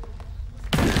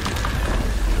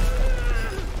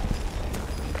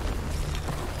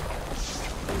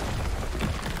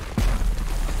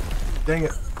 Dang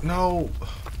it. No.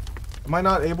 Am I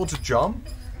not able to jump?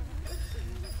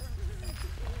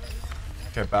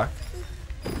 Okay, back.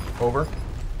 Over.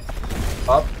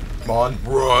 Up. Come on,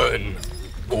 run!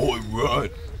 Boy, run!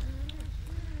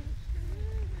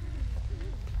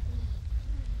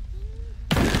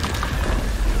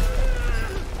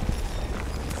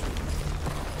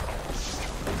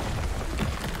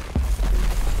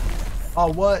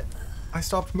 Oh, what? I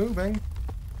stopped moving.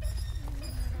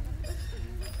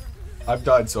 I've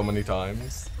died so many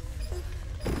times.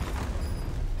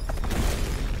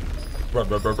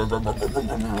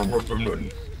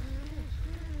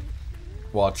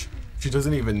 Watch. She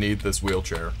doesn't even need this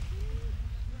wheelchair.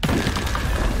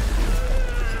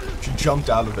 She jumped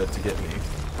out of it to get me.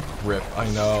 Rip, I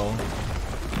know.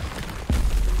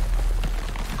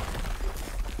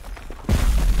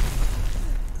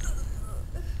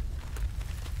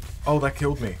 Oh, that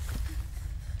killed me.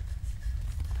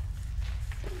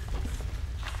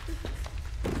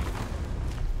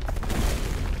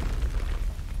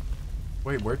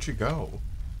 Wait, where'd she go?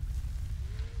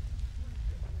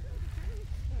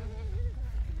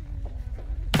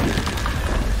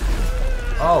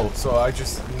 Oh, so I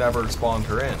just never spawned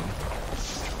her in.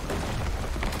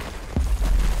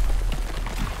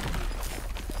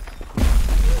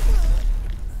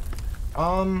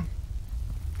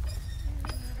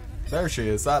 There she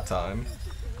is that time.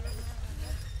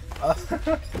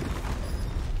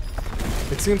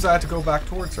 It seems I had to go back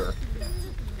towards her.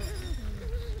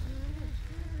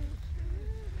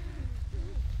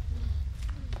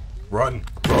 Run,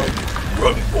 run,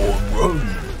 run, boy,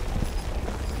 run!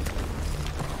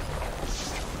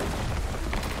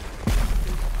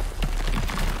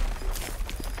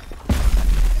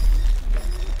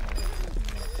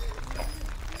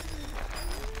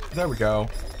 There we go.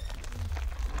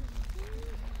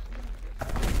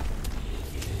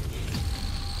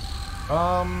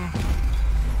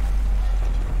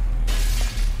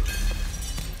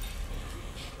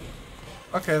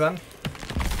 Okay then.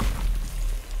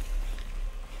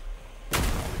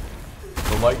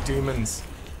 The light demons.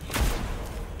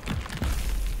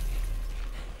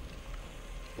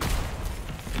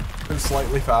 They're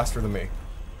slightly faster than me.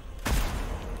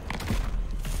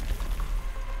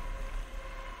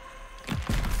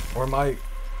 Or am I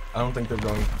don't think they're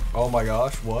going... Oh my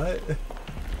gosh, what?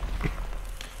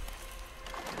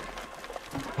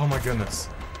 Oh my goodness.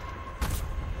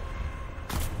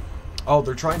 Oh,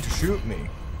 they're trying to shoot me.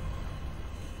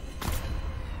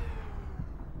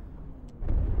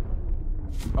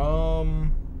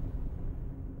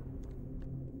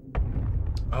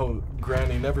 Oh,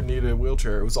 Granny never needed a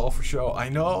wheelchair. It was all for show. I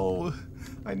know.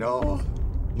 I know.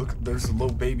 Look, there's a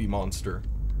little baby monster.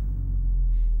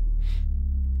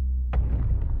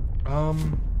 I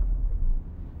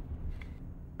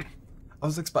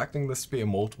was expecting this to be a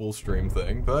multiple stream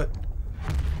thing, but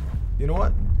you know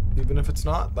what? Even if it's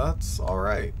not, that's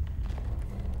alright.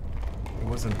 It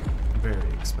wasn't very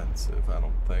expensive, I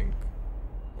don't think.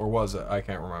 Or was it? I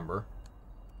can't remember.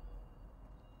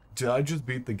 Did I just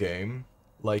beat the game,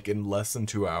 like, in less than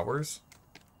 2 hours?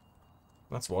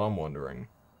 That's what I'm wondering.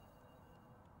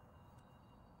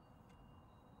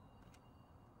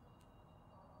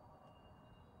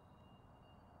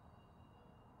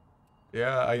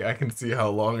 Yeah, I can see how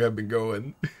long I've been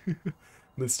going.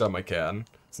 This time I can,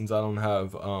 since I don't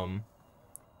have,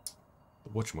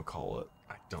 whatchamacallit.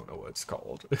 I don't know what it's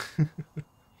called.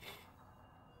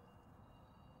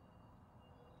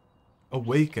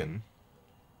 Awaken.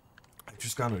 I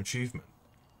just got an achievement.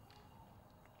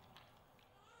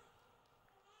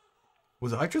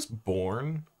 Was I just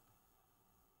born?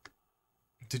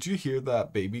 Did you hear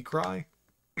that baby cry?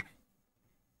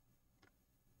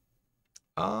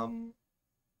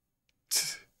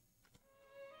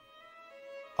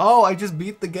 Oh, I just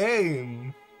beat the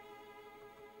game.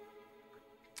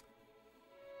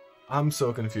 I'm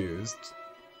so confused.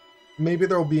 Maybe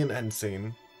there'll be an end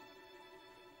scene.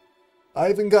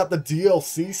 I even got the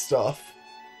DLC stuff.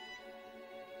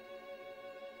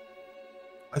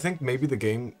 I think maybe the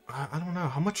game... I don't know.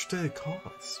 How much did it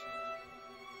cost?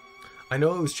 I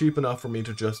know it was cheap enough for me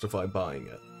to justify buying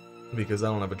it. Because I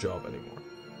don't have a job anymore.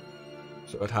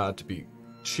 So it had to be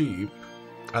cheap.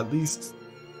 At least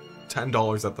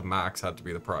 $10 at the max had to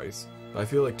be the price. I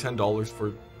feel like $10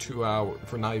 for 2 hours,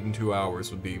 for not even 2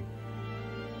 hours, would be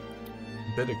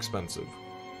a bit expensive.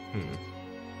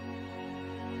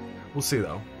 We'll see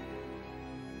though.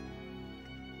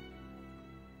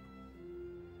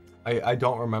 I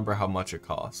don't remember how much it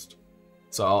cost,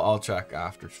 so I'll check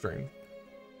after stream.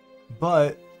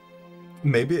 But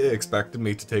maybe it expected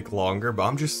me to take longer, but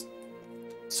I'm just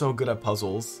so good at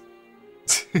puzzles.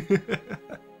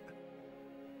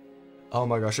 Oh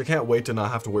my gosh, I can't wait to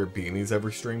not have to wear beanies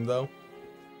every stream though.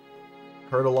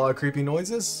 Heard a lot of creepy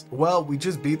noises? Well, we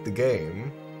just beat the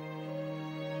game.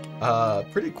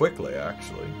 Pretty quickly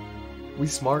actually. We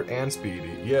smart and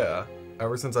speedy, yeah.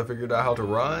 Ever since I figured out how to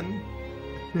run.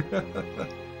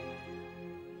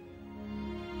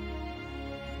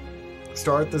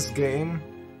 Start this game.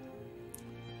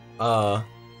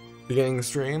 Beginning the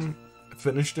stream.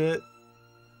 Finished it.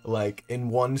 Like, in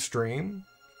one stream.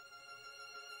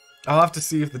 I'll have to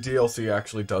see if the DLC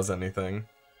actually does anything.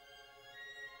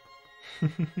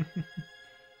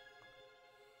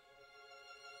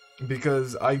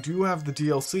 Because I do have the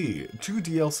DLC, 2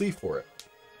 DLC for it.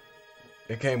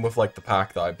 It came with like the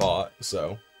pack that I bought,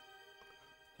 so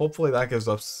hopefully that gives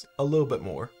us a little bit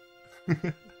more.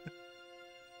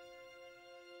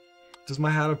 Does my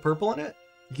hat have purple in it?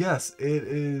 Yes, it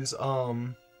is,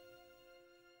 hold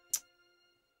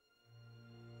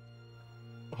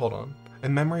on.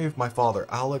 In memory of my father,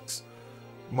 Alex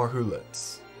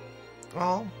Marhulitz.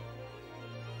 Oh,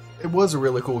 it was a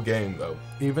really cool game, though.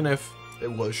 Even if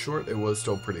it was short, it was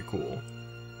still pretty cool.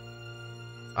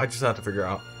 I just had to figure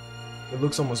out. It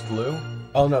looks almost blue.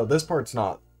 Oh no, this part's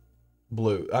not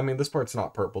blue. I mean, this part's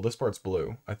not purple. This part's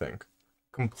blue, I think.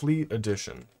 Complete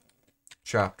edition.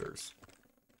 Chapters.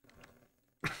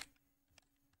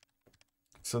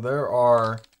 So there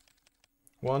are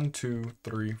 1, 2,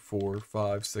 3, 4,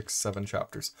 5, 6, 7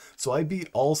 chapters. So I beat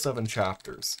all 7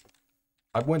 chapters.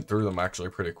 I went through them actually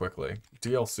pretty quickly.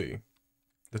 DLC.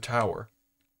 The Tower.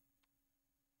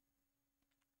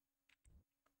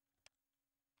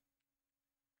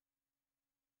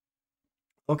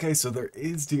 Okay, so there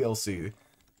is DLC.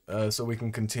 So we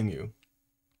can continue.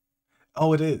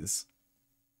 Oh, it is.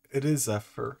 It is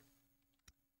Zephyr.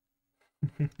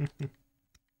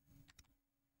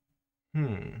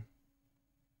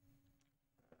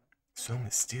 So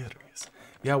mysterious.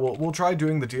 Yeah, well, we'll try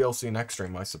doing the DLC next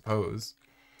stream, I suppose.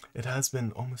 It has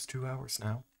been almost 2 hours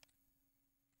now.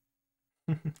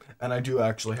 And I do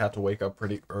actually have to wake up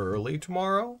pretty early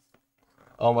tomorrow.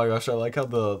 Oh my gosh, I like how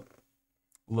the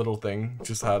little thing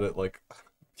just had it, like,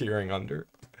 peering under.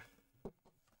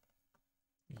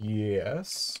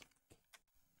 Yes.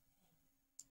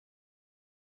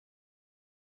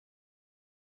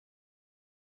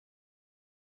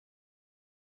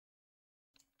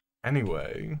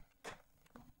 Anyway.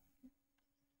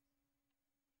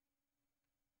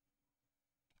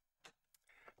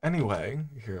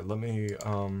 Here, let me,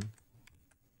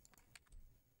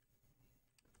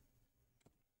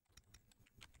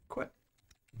 quit.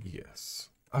 Yes.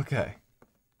 Okay.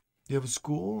 You have a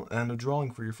school and a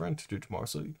drawing for your friend to do tomorrow,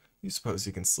 so you suppose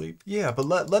you can sleep? Yeah, but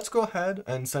let's go ahead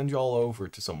and send you all over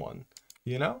to someone,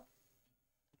 you know?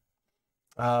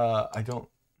 I don't...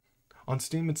 On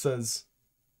Steam it says...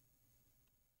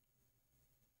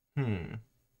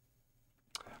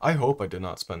 I hope I did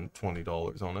not spend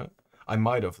 $20 on it. I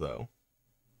might have, though.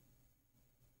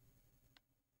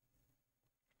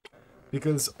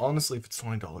 Because, honestly, if it's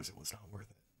 $20, it was not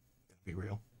worth it. To be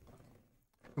real.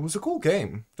 It was a cool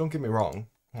game. Don't get me wrong.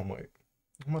 Oh, wait.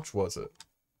 How much was it?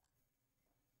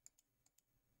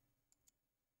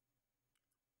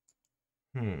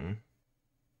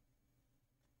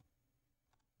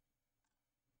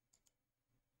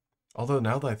 Although,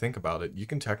 now that I think about it, you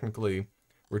can technically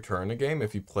return a game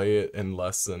if you play it in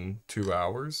less than 2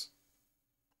 hours.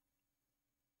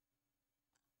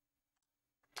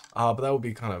 But that would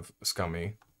be kind of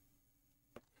scummy.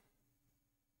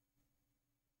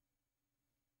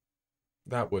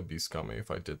 That would be scummy if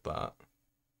I did that.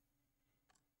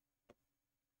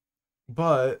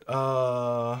 But,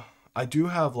 I do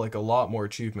have, like, a lot more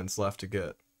achievements left to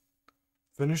get.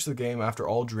 Finish the game after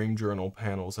all Dream Journal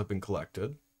panels have been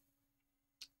collected.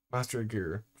 Master a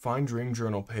gear. Find Dream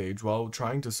Journal page while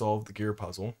trying to solve the gear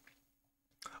puzzle.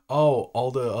 Oh,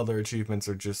 all the other achievements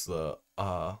are just the,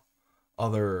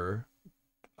 other,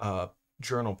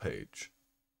 journal page.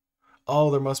 Oh,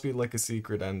 there must be, like, a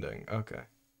secret ending. Okay.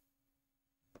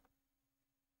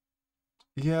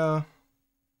 Yeah.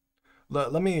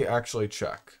 Let me actually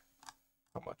check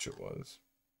how much it was.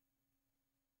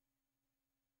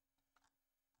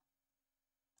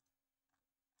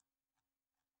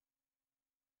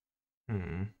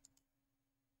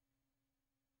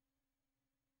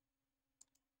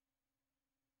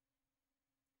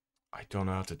 I don't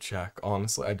know how to check.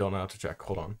 Honestly, I don't know how to check.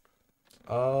 Hold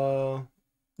on.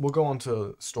 We'll go on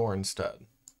to store instead.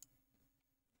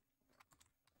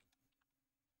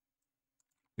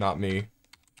 Not me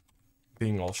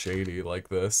being all shady like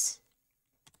this.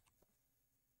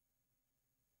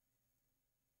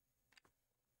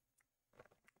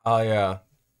 Oh, yeah.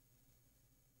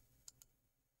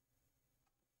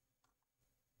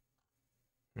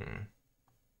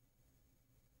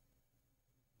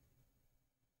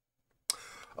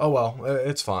 Oh well,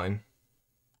 it's fine.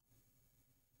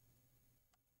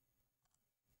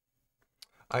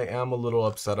 I am a little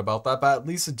upset about that, but at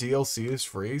least the DLC is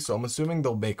free, so I'm assuming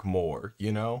they'll make more,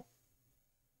 you know?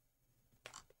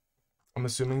 I'm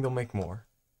assuming they'll make more.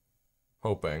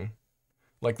 Hoping.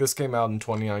 Like, this came out in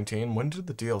 2019. When did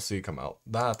the DLC come out?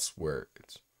 That's where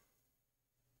it's...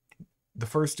 The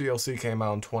first DLC came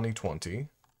out in 2020.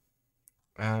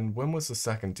 And when was the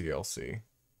second DLC?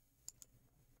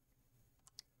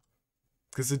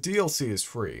 Because the DLC is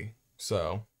free.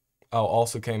 So, oh,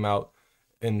 also came out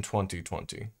in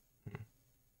 2020.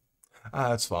 Ah,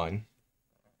 that's fine.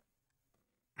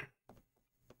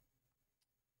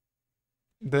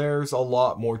 There's a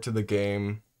lot more to the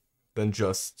game than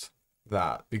just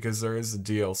that, because there is a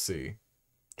DLC.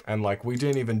 And, like, we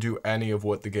didn't even do any of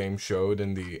what the game showed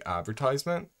in the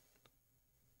advertisement,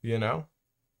 you know?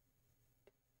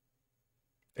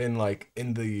 In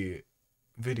the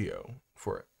video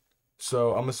for it.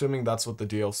 So, I'm assuming that's what the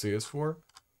DLC is for.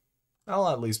 I'll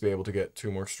at least be able to get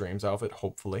 2 more streams out of it,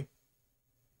 hopefully.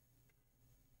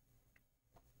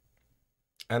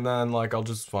 And then, like, I'll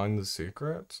just find the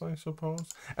secrets, I suppose.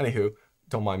 Anywho,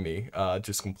 don't mind me,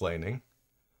 just complaining.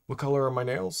 What color are my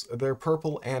nails? They're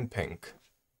purple and pink.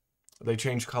 They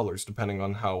change colors depending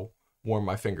on how warm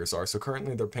my fingers are. So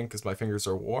currently they're pink because my fingers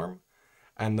are warm.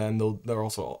 And then they're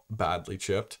also badly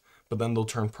chipped. But then they'll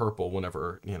turn purple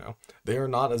whenever, you know. They are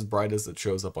not as bright as it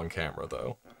shows up on camera,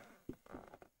 though.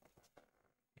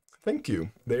 Thank you.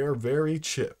 They are very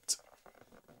chipped.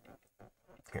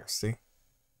 Here, see?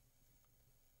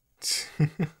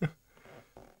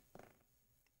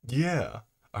 Yeah.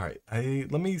 Alright,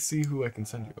 let me see who I can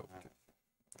send you over to.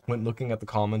 Went looking at the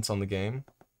comments on the game.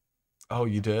 Oh,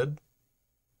 you did?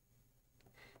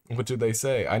 What did they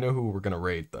say? I know who we're gonna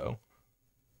raid, though.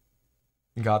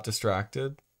 Got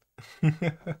distracted?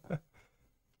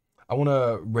 I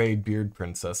wanna raid Beard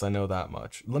Princess, I know that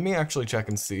much. Let me actually check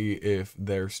and see if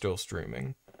they're still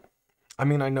streaming. I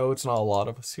mean, I know it's not a lot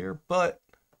of us here, but,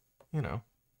 you know.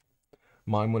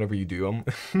 Mine whenever you do them.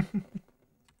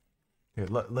 Here,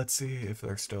 let's see if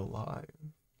they're still live.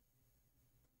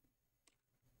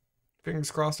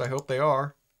 Fingers crossed, I hope they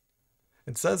are.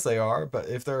 It says they are, but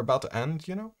if they're about to end,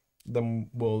 you know,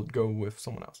 then we'll go with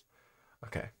someone else.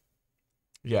 Okay.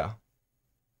 Yeah.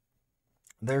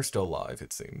 They're still live,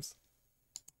 it seems.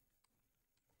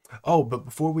 Oh, but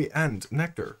before we end,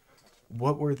 Nectar,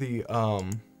 what were the,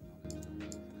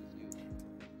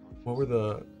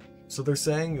 so they're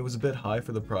saying it was a bit high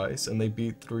for the price, and they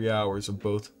beat 3 hours of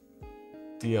both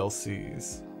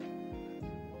DLCs.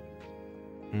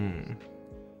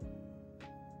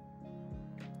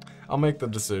 I'll make the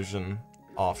decision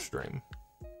off stream.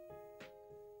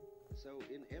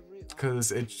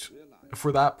 Because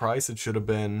for that price, it should have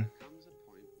been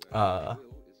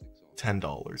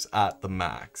 $10 at the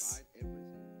max.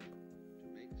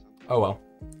 Oh well.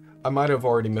 I might have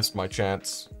already missed my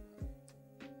chance.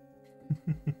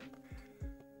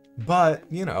 But,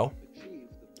 you know,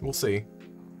 we'll see.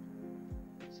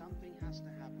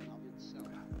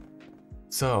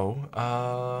 So,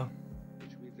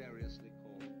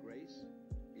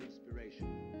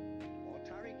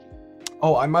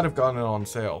 oh, I might have gotten it on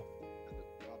sale.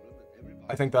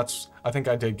 I think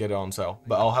I did get it on sale,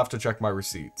 but I'll have to check my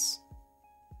receipts.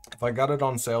 If I got it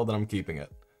on sale, then I'm keeping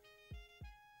it.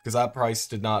 Because that price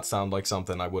did not sound like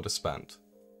something I would have spent.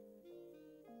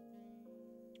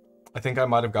 I think I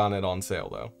might have gotten it on sale,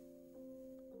 though.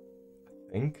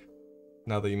 I think,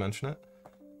 now that you mention it.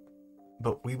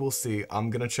 But we will see. I'm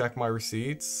gonna check my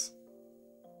receipts.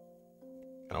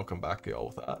 And I'll come back to y'all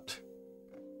with that.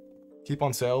 Keep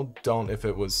on sale, don't if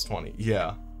it was 20.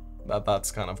 Yeah,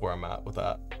 that's kind of where I'm at with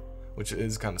that. Which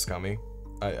is kind of scummy.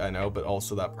 I know, but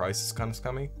also that price is kind of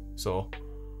scummy. So,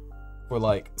 for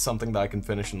like something that I can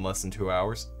finish in less than 2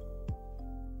 hours.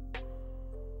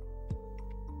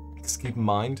 Just keep in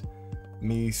mind,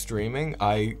 me streaming,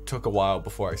 I took a while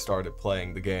before I started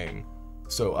playing the game.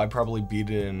 So I probably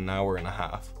beat it in an hour and a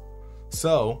half.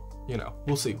 So, you know,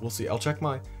 we'll see. I'll check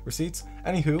my receipts.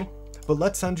 Anywho, but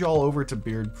let's send y'all over to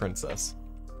Beard Princess.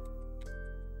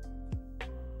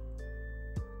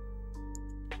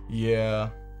 Yeah.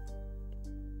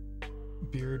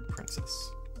 Beard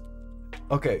Princess.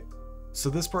 Okay, so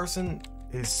this person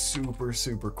is super,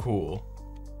 super cool.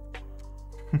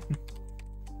 Did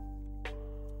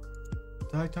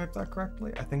I type that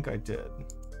correctly? I think I did.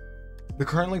 They're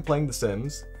currently playing The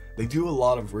Sims. They do a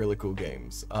lot of really cool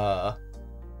games. Yeah,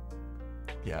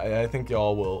 I think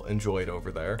y'all will enjoy it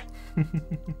over there.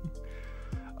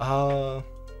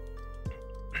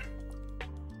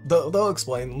 They'll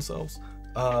explain themselves.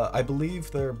 I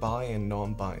believe they're bi and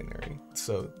non-binary,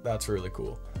 so that's really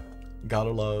cool.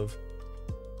 Gotta love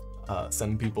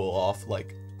sending people off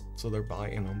like, so they're bi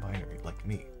and non-binary like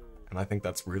me, and I think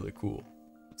that's really cool.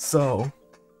 So,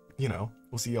 you know,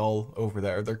 we'll see y'all over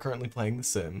there. They're currently playing The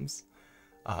Sims.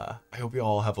 I hope you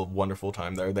all have a wonderful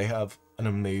time there. They have an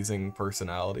amazing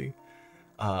personality.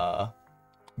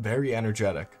 Very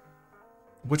energetic.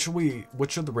 What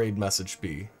should the raid message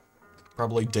be?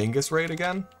 Probably Dingus raid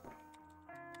again?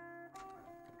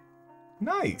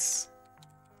 Nice!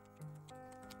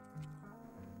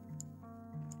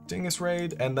 Dingus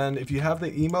Raid, and then if you have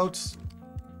the emotes,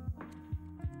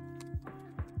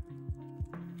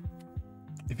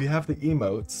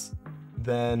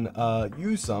 then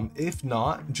use some. If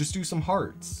not, just do some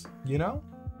hearts, you know?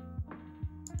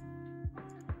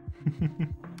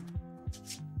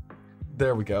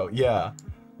 There we go, yeah.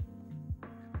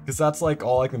 Because that's like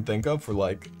all I can think of for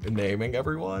like naming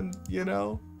everyone, you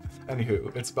know?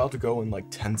 Anywho, it's about to go in like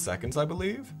 10 seconds, I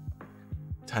believe.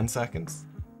 10 seconds?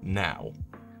 Now.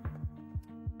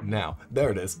 Now.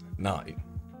 There it is. 9,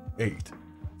 8,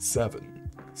 7,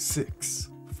 6,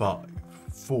 5,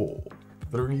 4,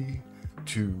 3,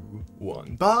 2,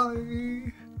 1.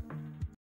 Bye!